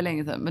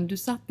jättelänge sedan. Men du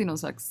satt i någon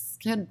slags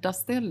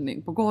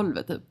skräddarställning på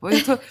golvet typ. Och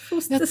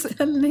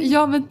fosterställning.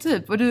 Ja men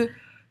typ. Och du...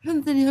 Jag vet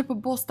inte, ni höll på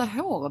att borsta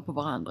håret på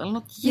varandra. Eller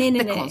något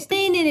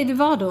jättekonstigt. Nej, det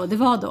var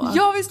då.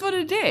 Ja visst var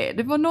det.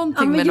 Det var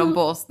någonting med någon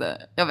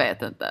borste. Jag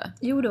vet inte.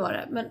 Jo det var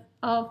det. Men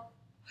ja...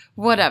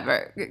 Whatever.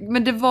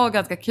 Men det var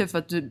ganska kul för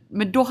att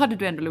men då hade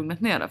du ändå lugnat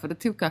ner dig. För det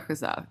tog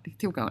kanske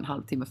en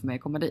halvtimme för mig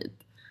att komma dit.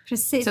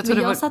 Precis, men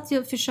jag satt ju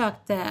och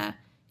försökte.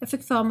 Jag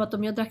fick för mig att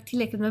om jag drack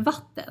tillräckligt med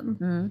vatten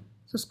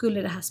så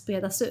skulle det här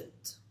spredas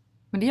ut.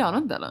 Men det gör det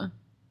inte eller?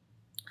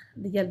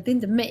 Det hjälpte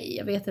inte mig,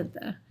 jag vet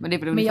inte.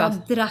 Men jag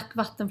drack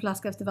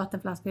vattenflaska efter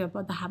vattenflaska och jag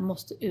bara, det här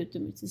måste ut ur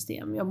mitt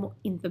system. Jag mår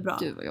inte bra.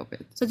 Gud vad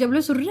jobbigt. Så att jag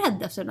blev så rädd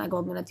efter den här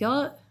gången att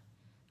jag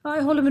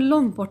håller mig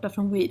långt borta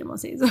från weed om man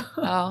säger så.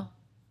 Ja.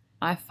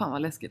 Nej, fan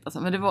vad läskigt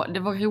alltså. Men det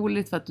var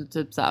roligt för att du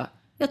typ så här.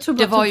 Jag tror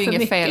bara det var typ ju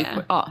inget fel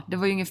mycket. det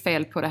var ju inget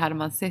fel på det. Hade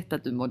man sett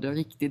att du mådde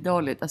riktigt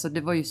dåligt. Alltså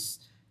det var ju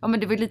men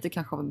det var lite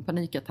kanske en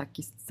panikattack,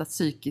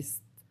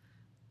 psykisk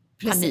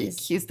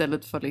panik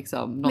istället för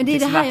liksom någonting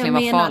som verkligen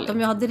var farligt. Men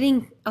det är det här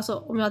jag menar,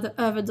 att om jag hade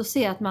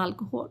överdoserat med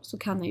alkohol så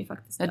kan jag ju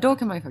faktiskt dö. Ja, då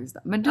kan man ju faktiskt dö.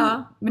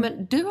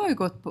 Men du har ju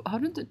gått på,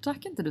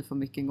 drack inte du för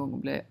mycket en gång och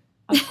blev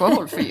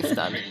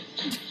alkoholförgiftad?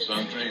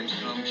 Some dreams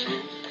come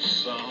true,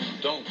 some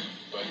don't,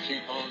 but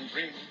keep on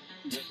dreaming.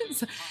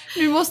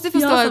 Du måste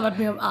förstå. Jag har varit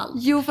med om allt.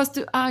 Jo, fast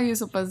du är ju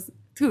så pass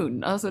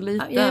tunn. Alltså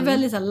liten. Jag är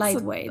väldigt så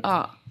lightweight.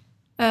 Ja.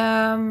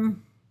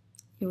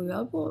 Jag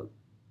har på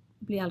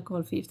bli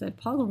alkoholförgiftad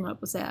ett par gånger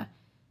på att säga.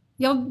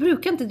 Jag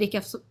brukar inte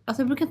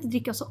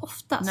dricka så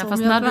ofta.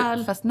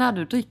 Nej, fast när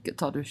du dricker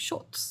tar du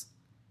shots.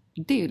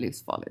 Det är ju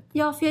livsfarligt.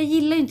 Ja, för jag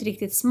gillar ju inte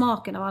riktigt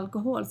smaken av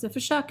alkohol. Så jag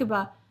försöker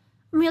bara,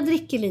 men jag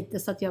dricker lite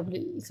så att jag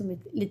blir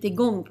liksom lite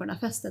igång på den här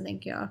festen,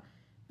 tänker jag.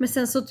 Men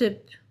sen så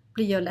typ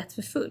blir jag lätt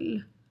för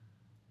full.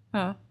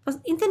 Ja.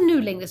 Fast inte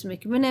nu längre så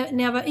mycket, men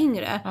när jag var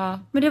yngre. Ja.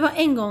 Men det var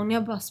en gång när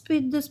jag bara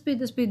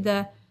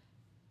spydde.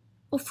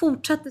 Och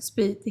fortsatte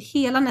spy till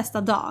hela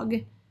nästa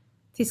dag.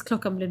 Tills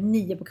klockan blev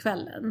 9 på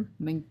kvällen.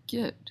 Men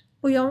gud.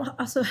 Och jag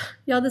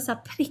hade så här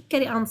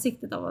prickar i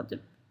ansiktet av att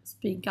typ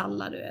spy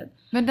galla, du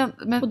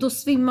vet. Och då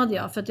svimmade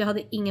jag för att jag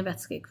hade ingen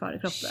vätska kvar i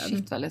kroppen.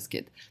 Shit vad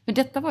läskigt. Men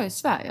detta var ju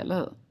Sverige, eller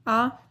hur?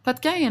 Ja. För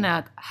att grejen är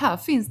att här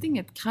finns det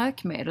inget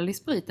kräkmedel i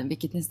spriten,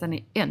 vilket nästan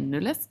är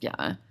ännu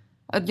läskigare.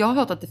 Jag har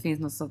hört att det finns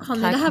något sånt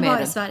kräkmedel. Det här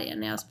var i Sverige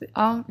när jag spydde.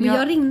 Ja, men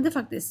jag ringde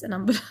faktiskt en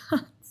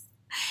ambulans.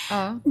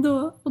 Ja.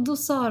 Då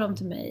sa de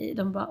till mig,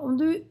 de bara,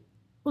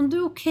 om du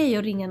är okej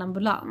att ringa en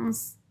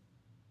ambulans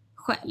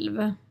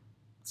själv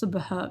så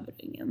behöver du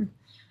ingen.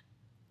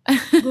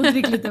 Gå och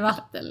drick lite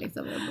vatten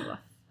liksom. Jag bara,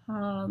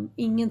 fan,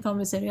 ingen tar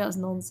mig seriöst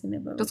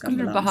någonsin. Då skulle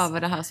du behöva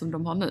det här som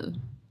de har nu.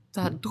 Det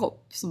här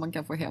dropp som man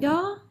kan få hem.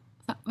 Ja,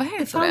 vad heter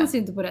det fanns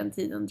inte på den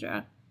tiden, tror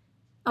jag.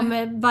 Ja,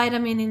 med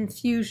vitamin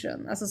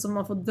infusion. Alltså som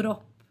man får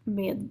dropp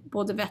med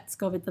både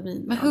vätska och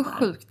vitamin. Men hur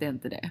sjukt är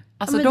inte det?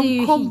 Alltså, men det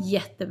är ju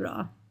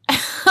jättebra.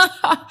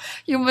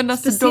 Jo, men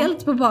alltså,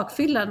 speciellt på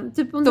bakfyllan.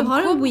 Typ om du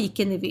har en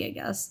weekend i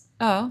Vegas.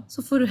 Ja.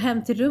 Så får du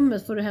hem till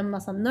rummet. Får du hem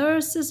massa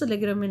nurses. Och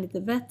lägger dem in lite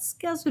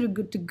vätska. Så är du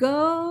good to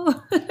go.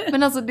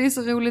 Men alltså det är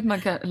så roligt.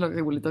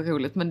 Eller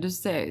roligt. Men du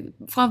ser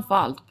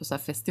framförallt på så här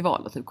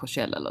festivaler. Typ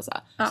Coachella eller så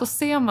här. Ja. Så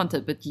ser man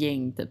typ ett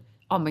gäng. Typ,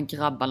 men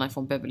grabbarna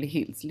från Beverly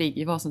Hills.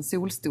 Ligger i varsin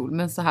solstol.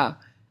 Men så här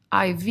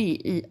IV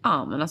i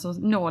armen. Alltså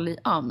nål i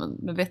armen.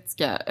 Med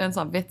vätska. En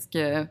sån här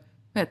vätske.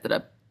 Vad heter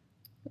det?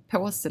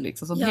 Påse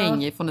liksom som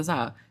hänger från en så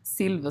här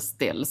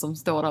silverställ som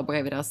står där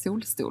bredvid deras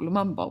solstol och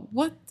man bara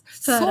what?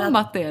 Som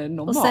att det är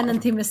normalt. Och sen en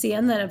timme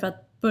senare för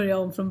att börja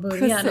om från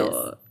början.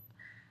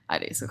 Nej,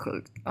 det är så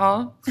sjukt.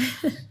 Ja.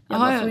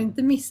 Man får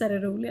inte missa det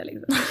roliga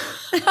liksom.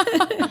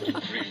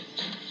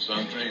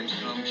 Some dreams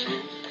come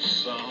true,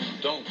 some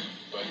don't,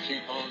 but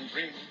keep on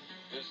dreaming.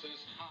 This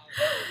is how...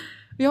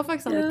 Jag har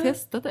faktiskt aldrig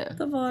testat det.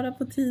 Ta vara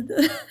på tiden.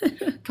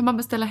 Kan man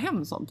beställa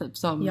hem sånt typ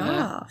som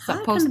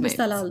här kan du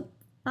beställa allt.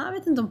 Jag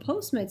vet inte om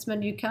Postmates,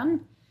 men du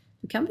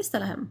kan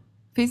beställa hem.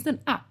 Finns det en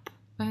app?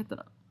 Vad heter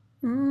det?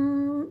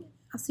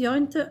 Alltså jag har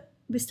inte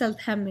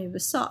beställt hem i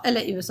USA.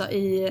 Eller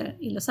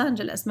i Los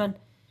Angeles. Men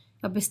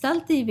Jag har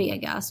beställt det i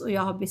Vegas och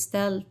jag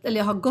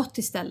har gått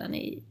till ställen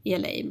i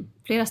LA,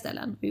 flera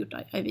ställen och gjort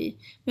IV. Men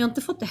jag har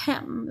inte fått det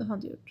hem, det har jag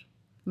inte gjort.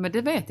 Men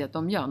det vet jag att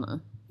de gör nu.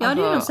 Ja,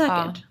 alltså, det är de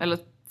säkert. Eller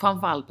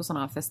framförallt på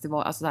sådana här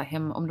festivaler, alltså där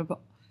hem, om du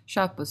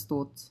köper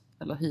stort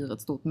eller hyr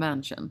ett stort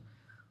mansion,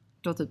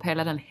 då typ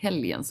hela den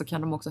helgen så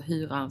kan de också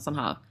hyra en sån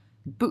här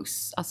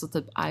buss, alltså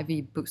typ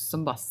IV-buss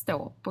som bara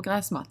står på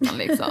gräsmattan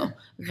liksom,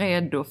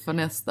 redo för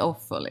nästa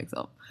offer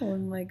liksom. Oh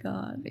my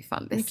god. Det är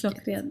fan det är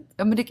klockrent.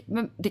 Ja, men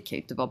det kan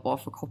ju inte vara bra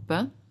för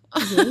kroppen.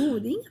 Jo,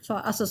 det är ingen fara.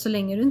 Alltså så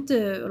länge du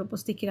inte håller på och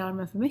sticker i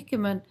armen för mycket,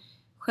 men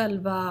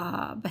själva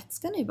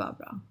vätskan är ju bara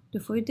bra. Du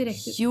får ju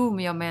direkt... Jo,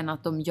 men jag menar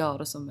att de gör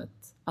det som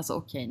ett, alltså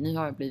okej, nu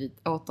har jag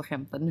blivit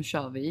återhämtad, nu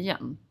kör vi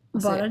igen.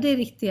 Alltså, bara det är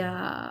riktiga,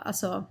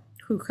 alltså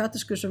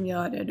sjuksköterskor som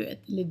gör det, du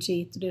vet,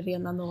 legit, och det är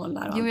rena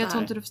nålar och jo, allt jag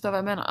tror inte du förstår vad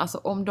jag menar. Alltså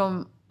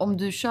om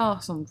du kör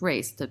som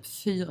race typ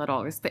 4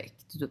 dagar i sträck,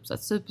 typ så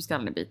här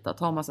superskallebitar,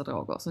 tar massa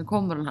droger, sen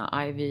kommer den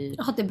här IV.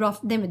 Ja, det är bra,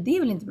 det är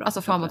väl inte bra.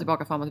 Alltså fram och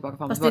tillbaka.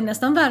 Fast det är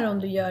nästan värre om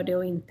du gör det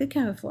och inte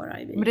kan få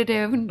IV. Men det är det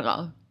jag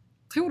undrar.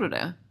 Tror du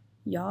det?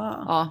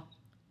 Ja.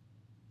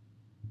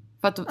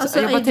 För att, alltså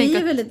jag bara IV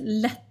är väl ett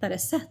lättare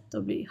sätt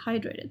att bli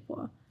hydrated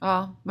på.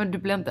 Ja, men du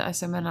blir inte,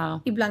 alltså jag menar...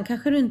 Ibland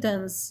kanske du inte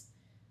ens...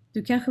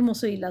 Du kanske mår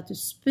så illa att du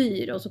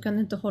spyr och så kan du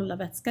inte hålla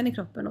vätskan i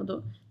kroppen och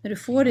då när du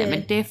får det... Ja,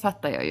 men det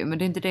fattar jag ju, men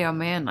det är inte det jag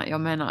menar.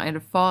 Jag menar, är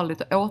det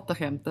farligt att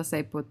återhämta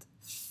sig på ett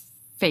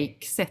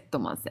fake sätt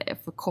om man säger?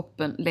 För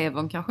kroppen,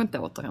 levern kanske inte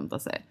återhämtar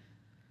sig.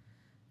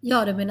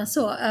 Ja, du menar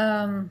så.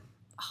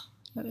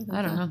 Jag vet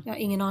inte. Jag har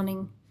ingen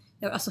aning.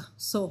 Alltså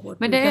så hårt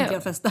men det kan inte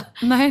jag festa.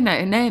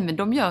 Nej, men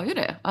de gör ju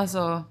det.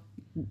 Alltså,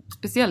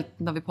 speciellt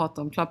när vi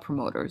pratar om club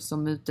promoters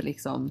som ute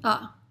liksom... Ja.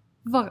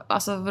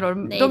 Alltså vadå,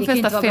 nej, de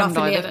festar 5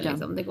 dagar i veckan.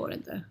 Liksom. Det går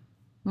inte.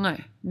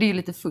 Nej, det är ju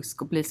lite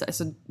fusk att bli så.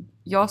 Alltså,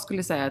 jag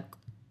skulle säga att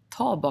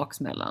ta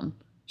baksmällan.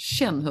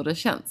 Känn hur det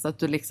känns. Att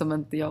du liksom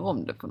inte gör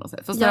om det på något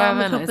sätt. Förstår ja,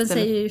 men kroppen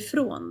säger ju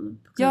ifrån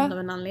på grund av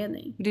en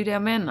anledning. Det är det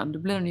jag menar. Då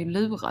blir den ju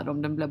lurad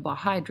om den blir bara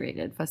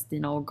hydrated. Fast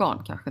dina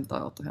organ kanske inte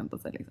har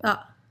återhämtat sig. Liksom. Ja.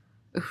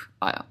 Usch,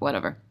 ja,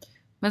 whatever.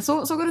 Men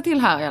så går det till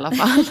här i alla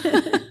fall.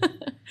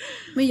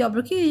 Men jag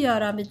brukar ju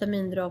göra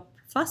vitamindropp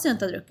fast jag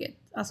inte har druckit.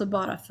 Alltså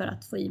bara för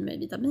att få i mig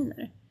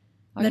vitaminer.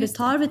 Ja, när du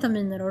tar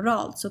vitaminer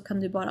oralt så kan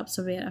du bara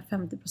absorbera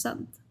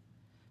 50%.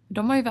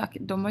 De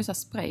har ju så här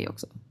spray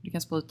också. Du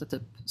kan spruta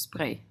typ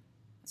spray.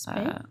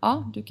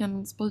 Ja, du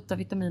kan spruta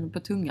vitaminer på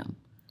tungan.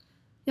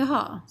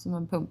 Jaha. Som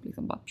en pump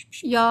liksom bara.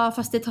 Ja,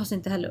 fast det tas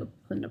inte heller upp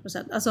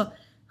 100%. Alltså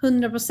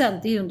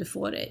 100% är ju om du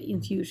får det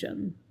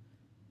infusion.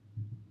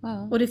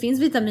 Ja. Och det finns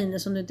vitaminer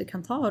som du inte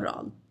kan ta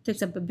oralt. Till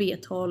exempel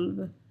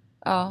B12.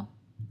 Ja.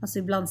 Alltså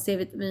ibland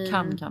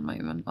C-vitamin. Kan man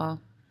ju, men ja.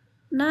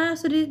 Nej,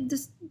 så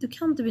du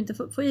kan typ inte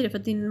få i det för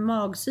att din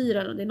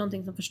magsyra eller det är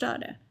någonting som förstör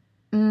det.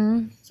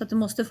 Så att du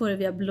måste få det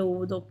via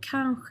blod och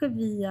kanske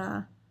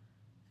via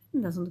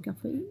den som du kan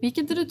få i. Gick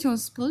inte du till en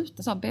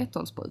spruta, så här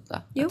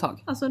B12-spruta ett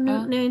tag? Alltså nu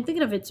när jag inte är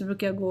gravid så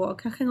brukar jag gå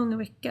kanske en gång i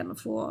veckan och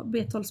få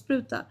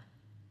B12-spruta.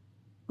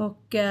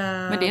 Och,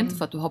 men det är inte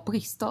för att du har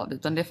brist av det,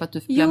 utan det är för att du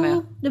blir med...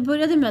 Jo, det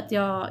började med att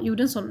jag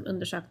gjorde en sån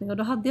undersökning och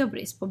då hade jag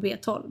brist på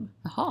B12.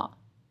 Jaha.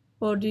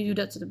 Och det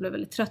gjorde att jag blev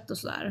väldigt trött och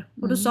sådär.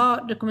 Och då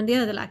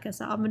rekommenderade läkaren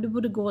så här, men du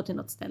borde gå till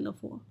något ställe och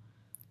få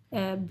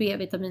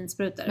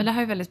B-vitaminsprutor. Men det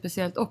här är väldigt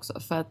speciellt också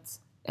för att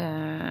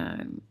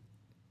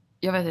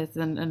jag vet att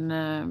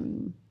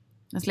en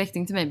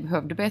släkting till mig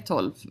behövde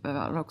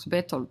B12, också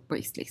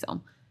B12-brist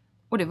liksom.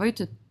 Och det var ju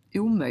typ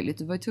omöjligt.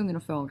 Du var ju tvungen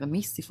att få en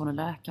remiss ifrån en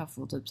läkare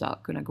för att typ så här,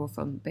 kunna gå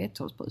för en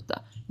B12-spruta.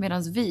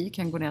 Medan vi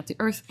kan gå ner till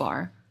Earth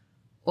Bar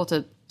och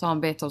typ ta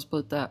en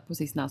B12-spruta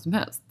precis när som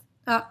helst.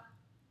 Ja.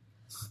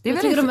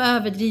 Jag tycker de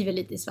överdriver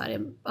lite i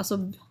Sverige.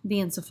 Alltså det är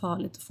inte så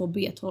farligt att få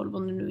B12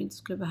 om du nu inte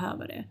skulle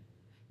behöva det.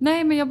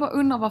 Nej, men jag bara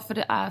undrar varför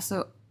det är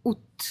så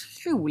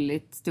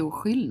otroligt stor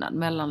skillnad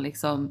mellan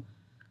liksom...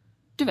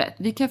 Du vet,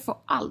 vi kan få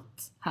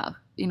allt här.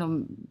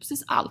 Inom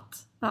precis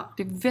allt. Ja.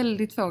 Det är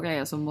väldigt få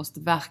grejer som måste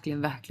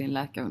verkligen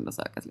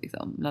läkarundersökas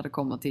liksom. När det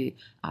kommer till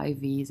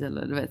IVs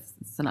eller du vet,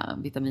 såna här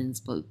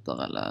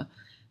vitaminsprutor eller...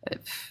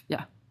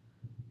 ja.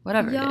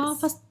 Whatever it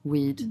is. Fast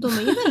weed. De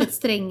är ju väldigt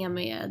stränga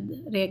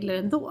med regler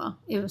ändå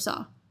i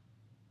USA.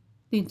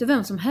 Det är inte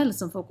vem som helst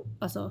som får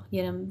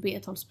ger en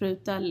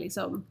B12-spruta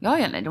liksom.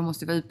 Ja, nej, de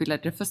måste vara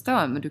utbildade, det förstår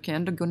jag. Men du kan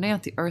ändå gå ner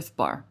till Earth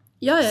Bar.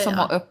 Som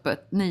har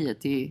öppet 9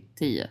 till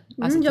 10.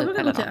 Alltså jag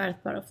brukar gå till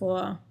Earth Bar och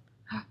få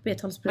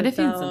B12-spruta. Men det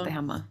finns inte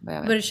hemma, vad jag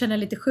vet. Börjar du känna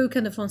lite sjuk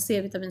kan du få en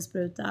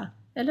C-vitaminspruta.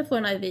 Eller få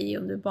en IV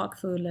om du är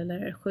bakfull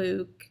eller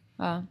sjuk.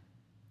 Ja.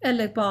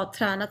 Eller bara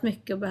tränat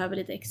mycket och behöver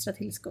lite extra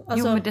tillskott.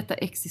 Jo, men detta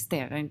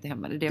existerar inte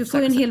hemma. Det är det du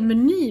får en hel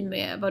meny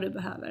med vad du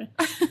behöver.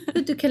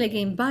 Du kan lägga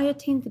in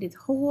biotin till ditt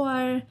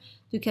hår.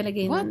 Du kan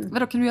lägga in... What?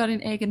 Vadå, kan du göra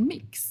din egen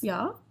mix?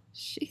 Ja.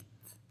 Shit.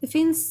 Det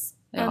finns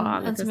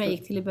en som jag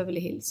gick till i Beverly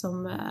Hills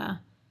som...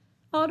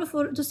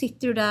 då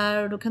sitter du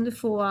där och då kan du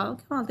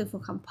alltid få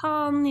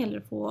champagne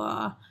eller få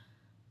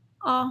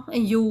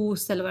en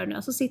juice eller vad det nu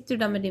är. Så sitter du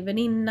där med din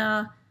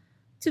väninna.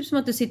 Typ som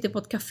att du sitter på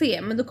ett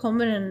café. Men då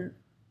kommer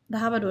det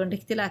här var då en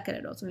riktig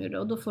läkare då som gjorde det.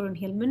 Och då får du en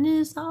hel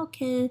meny. Så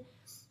okej.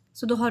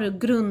 Så då har du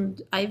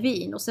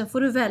grund-IV:n och sen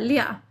får du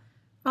välja.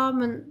 Ja,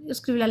 men jag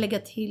skulle vilja lägga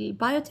till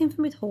biotin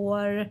för mitt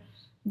hår,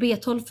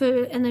 B12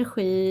 för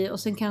energi och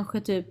sen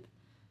kanske typ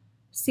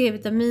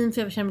C-vitamin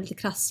för jag känner mig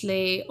lite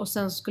krasslig och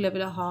sen skulle jag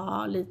vilja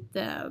ha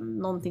lite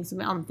någonting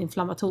som är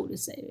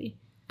antiinflammatoriskt, säger vi.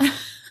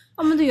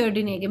 Ja, men då gör du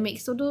din egen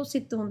mix och då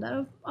sitter hon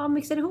där och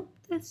mixar ihop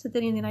det,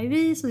 sätter in dina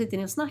IV, så sitter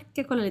ni och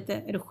snackar, kollar lite,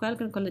 är du själv,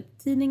 kan du kolla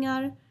lite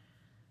tidningar.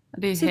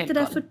 Det är sitter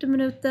där 40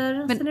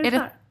 minuter, men sen är du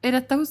klar. Är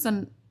detta hos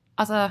en,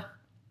 alltså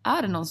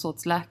är det någon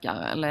sorts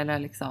läkare eller är det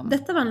liksom?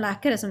 Detta var en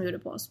läkare som gjorde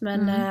på oss,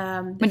 men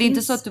men det är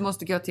inte så att du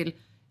måste gå till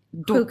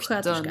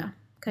sjuksköterska.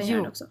 Kan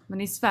göra det också.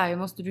 Men i Sverige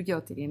måste du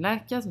gå till din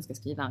läkare som ska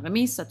skriva en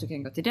remiss så att du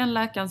kan gå till den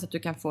läkaren så att du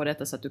kan få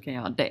detta så att du kan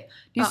göra det.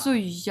 Det är så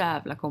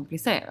jävla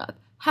komplicerat.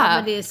 Här,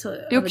 men det är så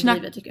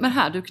överdrivet tycker jag. Men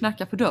här, du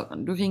knackar på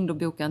dörren. Du ringde och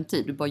bokade en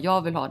tid. Du bara,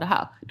 jag vill ha det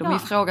här. De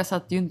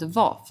ifrågasatte ju inte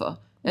varför.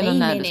 Eller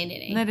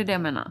nej. Nej, det är det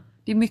jag menar.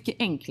 Det är mycket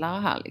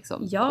enklare här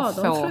liksom. Ja,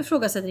 de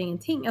ifrågasätter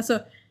ingenting. Alltså,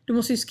 du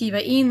måste ju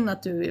skriva in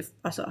att du är,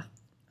 alltså, att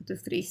du är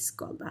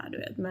frisk och allt det här, du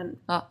vet. Men...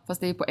 Ja,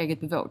 fast det är på eget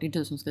bevåg. Det är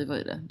du som skriver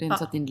i det. Det är inte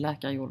så att din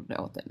läkare gjorde det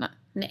åt dig.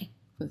 Nej.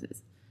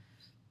 Precis.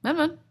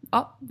 Men,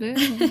 ja.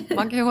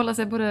 Man kan ju hålla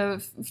sig både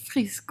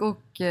frisk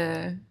och...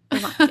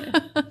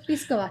 vacker.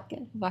 Frisk och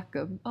vacker.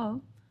 Vacker, ja.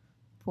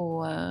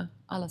 På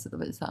alla sätt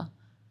och vis här.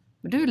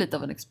 Men du är lite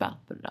av en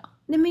expert på det där.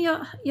 Nej, men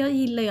jag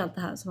gillar ju allt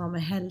det här som har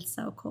med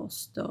hälsa och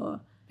kost och...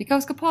 Vi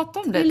kanske ska prata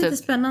om det. Det är lite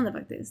spännande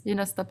faktiskt. I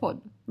nästa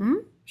podd.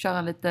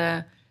 Köra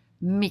lite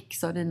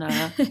mix av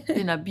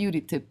dina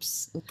beauty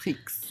tips och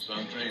tricks.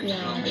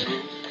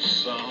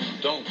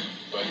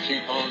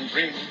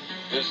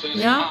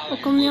 Ja,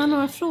 och om ni har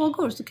några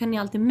frågor så kan ni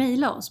alltid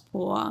mejla oss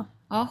på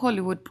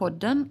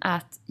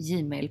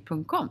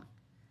hollywoodpodden@gmail.com.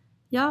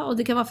 Ja, och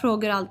det kan vara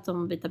frågor allt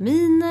om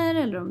vitaminer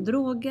eller om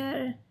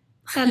droger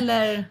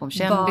eller om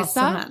kändisar, vad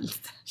som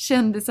helst.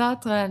 Kändisar,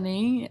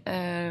 träning,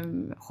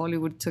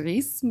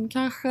 Hollywood-turism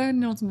kanske,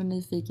 någon som är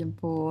nyfiken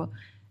på.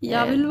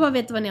 Jag vill bara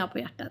veta vad ni har på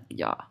hjärtat.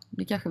 Ja,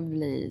 ni kanske vill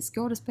bli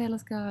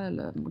skådespelerska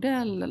eller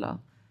modell eller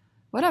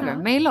whatever.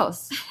 Maila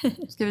oss.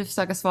 Ska vi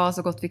försöka svara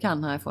så gott vi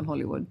kan här från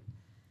Hollywood.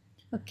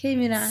 Okej,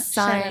 mina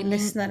kära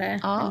lyssnare.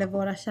 Ja. Eller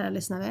våra kära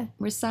lyssnare.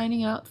 We're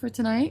signing out for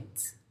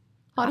tonight.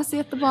 Ha det så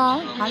jättebra.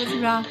 Ha det så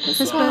bra. Puss,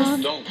 puss.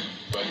 Don't,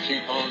 but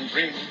keep on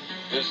dreaming.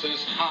 This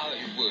is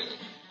Hollywood.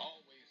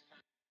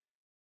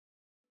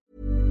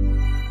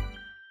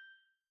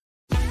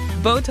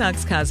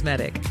 Botox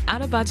Cosmetic,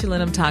 out of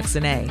botulinum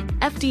toxin A,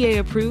 FDA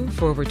approved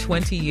for over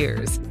 20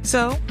 years.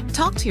 So,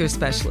 talk to your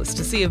specialist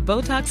to see if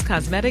Botox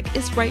Cosmetic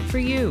is right for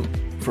you.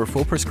 For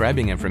full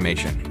prescribing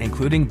information,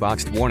 including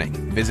boxed warning,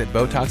 visit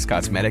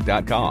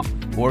BotoxCosmetic.com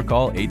or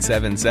call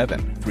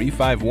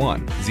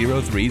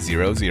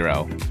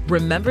 877-351-0300.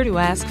 Remember to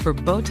ask for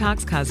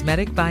Botox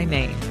Cosmetic by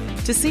name.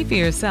 To see for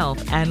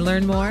yourself and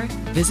learn more,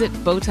 visit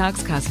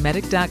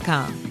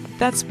BotoxCosmetic.com.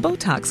 That's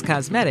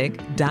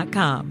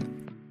BotoxCosmetic.com.